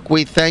Facebook,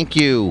 we thank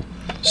you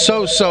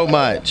so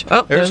much.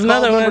 Oh, there's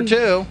another caller one. Number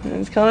two.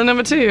 It's caller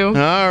number two. All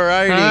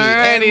righty.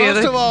 And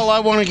most of all, I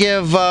want to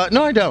give...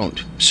 no, I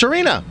don't.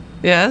 Serena.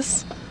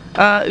 Yes.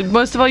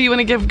 Most of all, you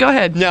want to give... Go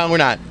ahead. No, we're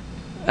not.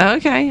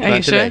 Okay. Are Not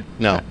you today. sure?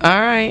 No. All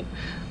right.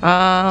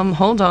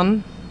 Hold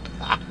on.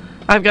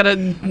 I've got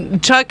a...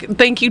 Chuck,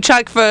 thank you,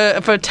 Chuck, for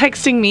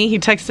texting me. He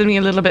texted me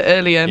a little bit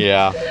earlier.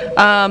 Yeah.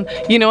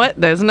 You know what?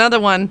 There's another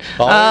one.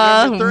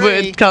 Caller number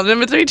three. With caller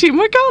number 3. 2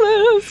 more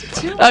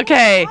callers.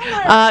 Okay.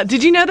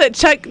 Did you know that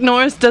Chuck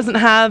Norris doesn't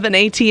have an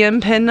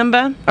ATM PIN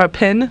number? Or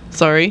PIN,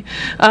 sorry.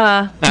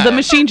 The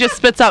machine just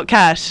spits out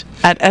cash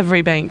at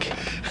every bank.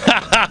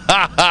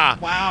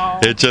 Wow.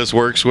 It just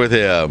works with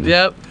him.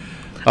 Yep.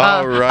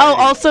 All right. Oh,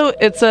 also,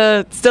 it's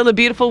still a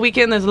beautiful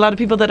weekend. There's a lot of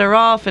people that are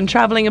off and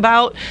traveling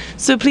about.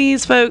 So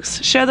please,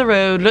 folks, share the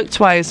road, look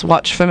twice,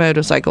 watch for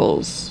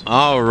motorcycles.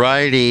 All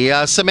righty.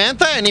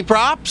 Samantha, any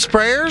props,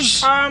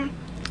 prayers?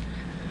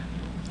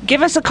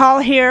 Give us a call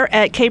here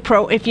at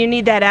KPRO if you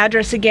need that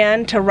address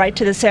again to write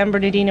to the San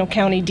Bernardino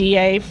County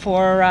DA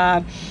for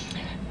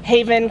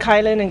Haven,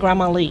 Kylan, and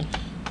Grandma Lee.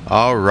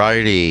 All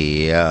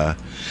righty.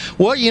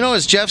 Well, you know,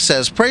 as Jeff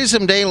says, praise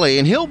him daily,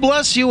 and he'll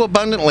bless you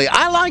abundantly.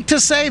 I like to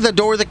say the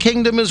door of the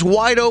kingdom is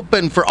wide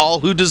open for all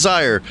who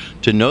desire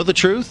to know the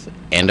truth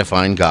and to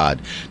find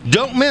God.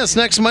 Don't miss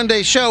next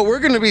Monday's show. We're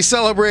going to be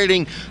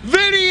celebrating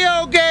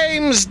Video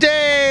Games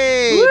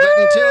Day. Woo! But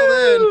until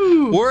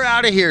then, we're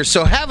out of here.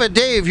 So have a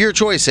day of your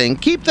choice,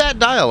 and keep that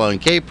dial on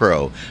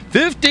KPRO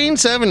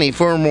 1570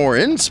 for more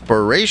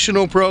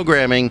inspirational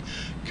programming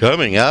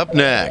coming up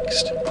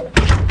next.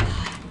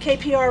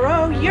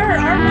 KPRO, you're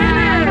our winner!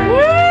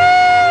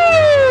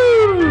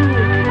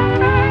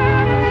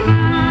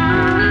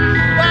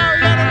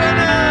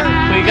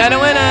 We got a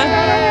winner!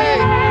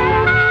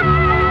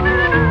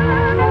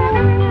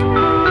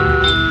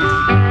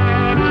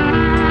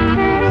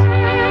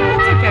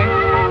 That's okay.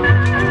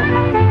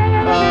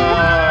 Oh,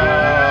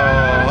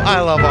 I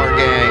love our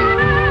gang.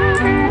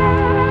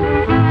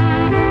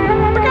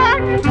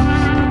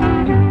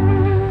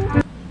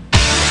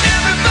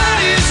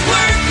 Everybody's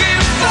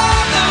working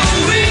for the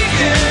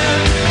weekend.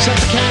 Except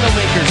the candle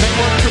makers, they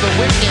work for the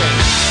weekend.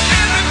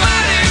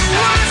 Everybody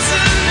wants a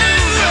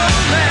new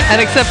romance. And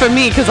except for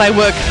me, because I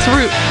work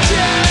through...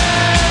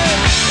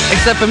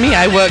 Except for me,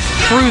 I work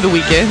through the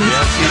weekend.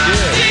 Yes, you do.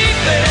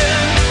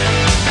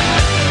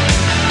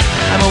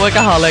 I'm a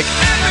workaholic.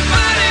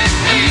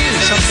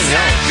 Something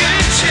else.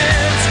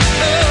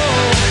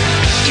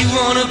 You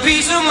want a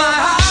piece of my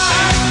heart?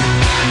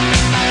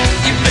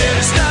 You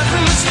better start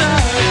from the start.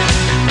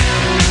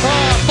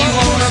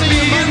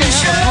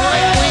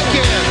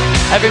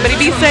 Everybody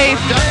be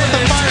safe.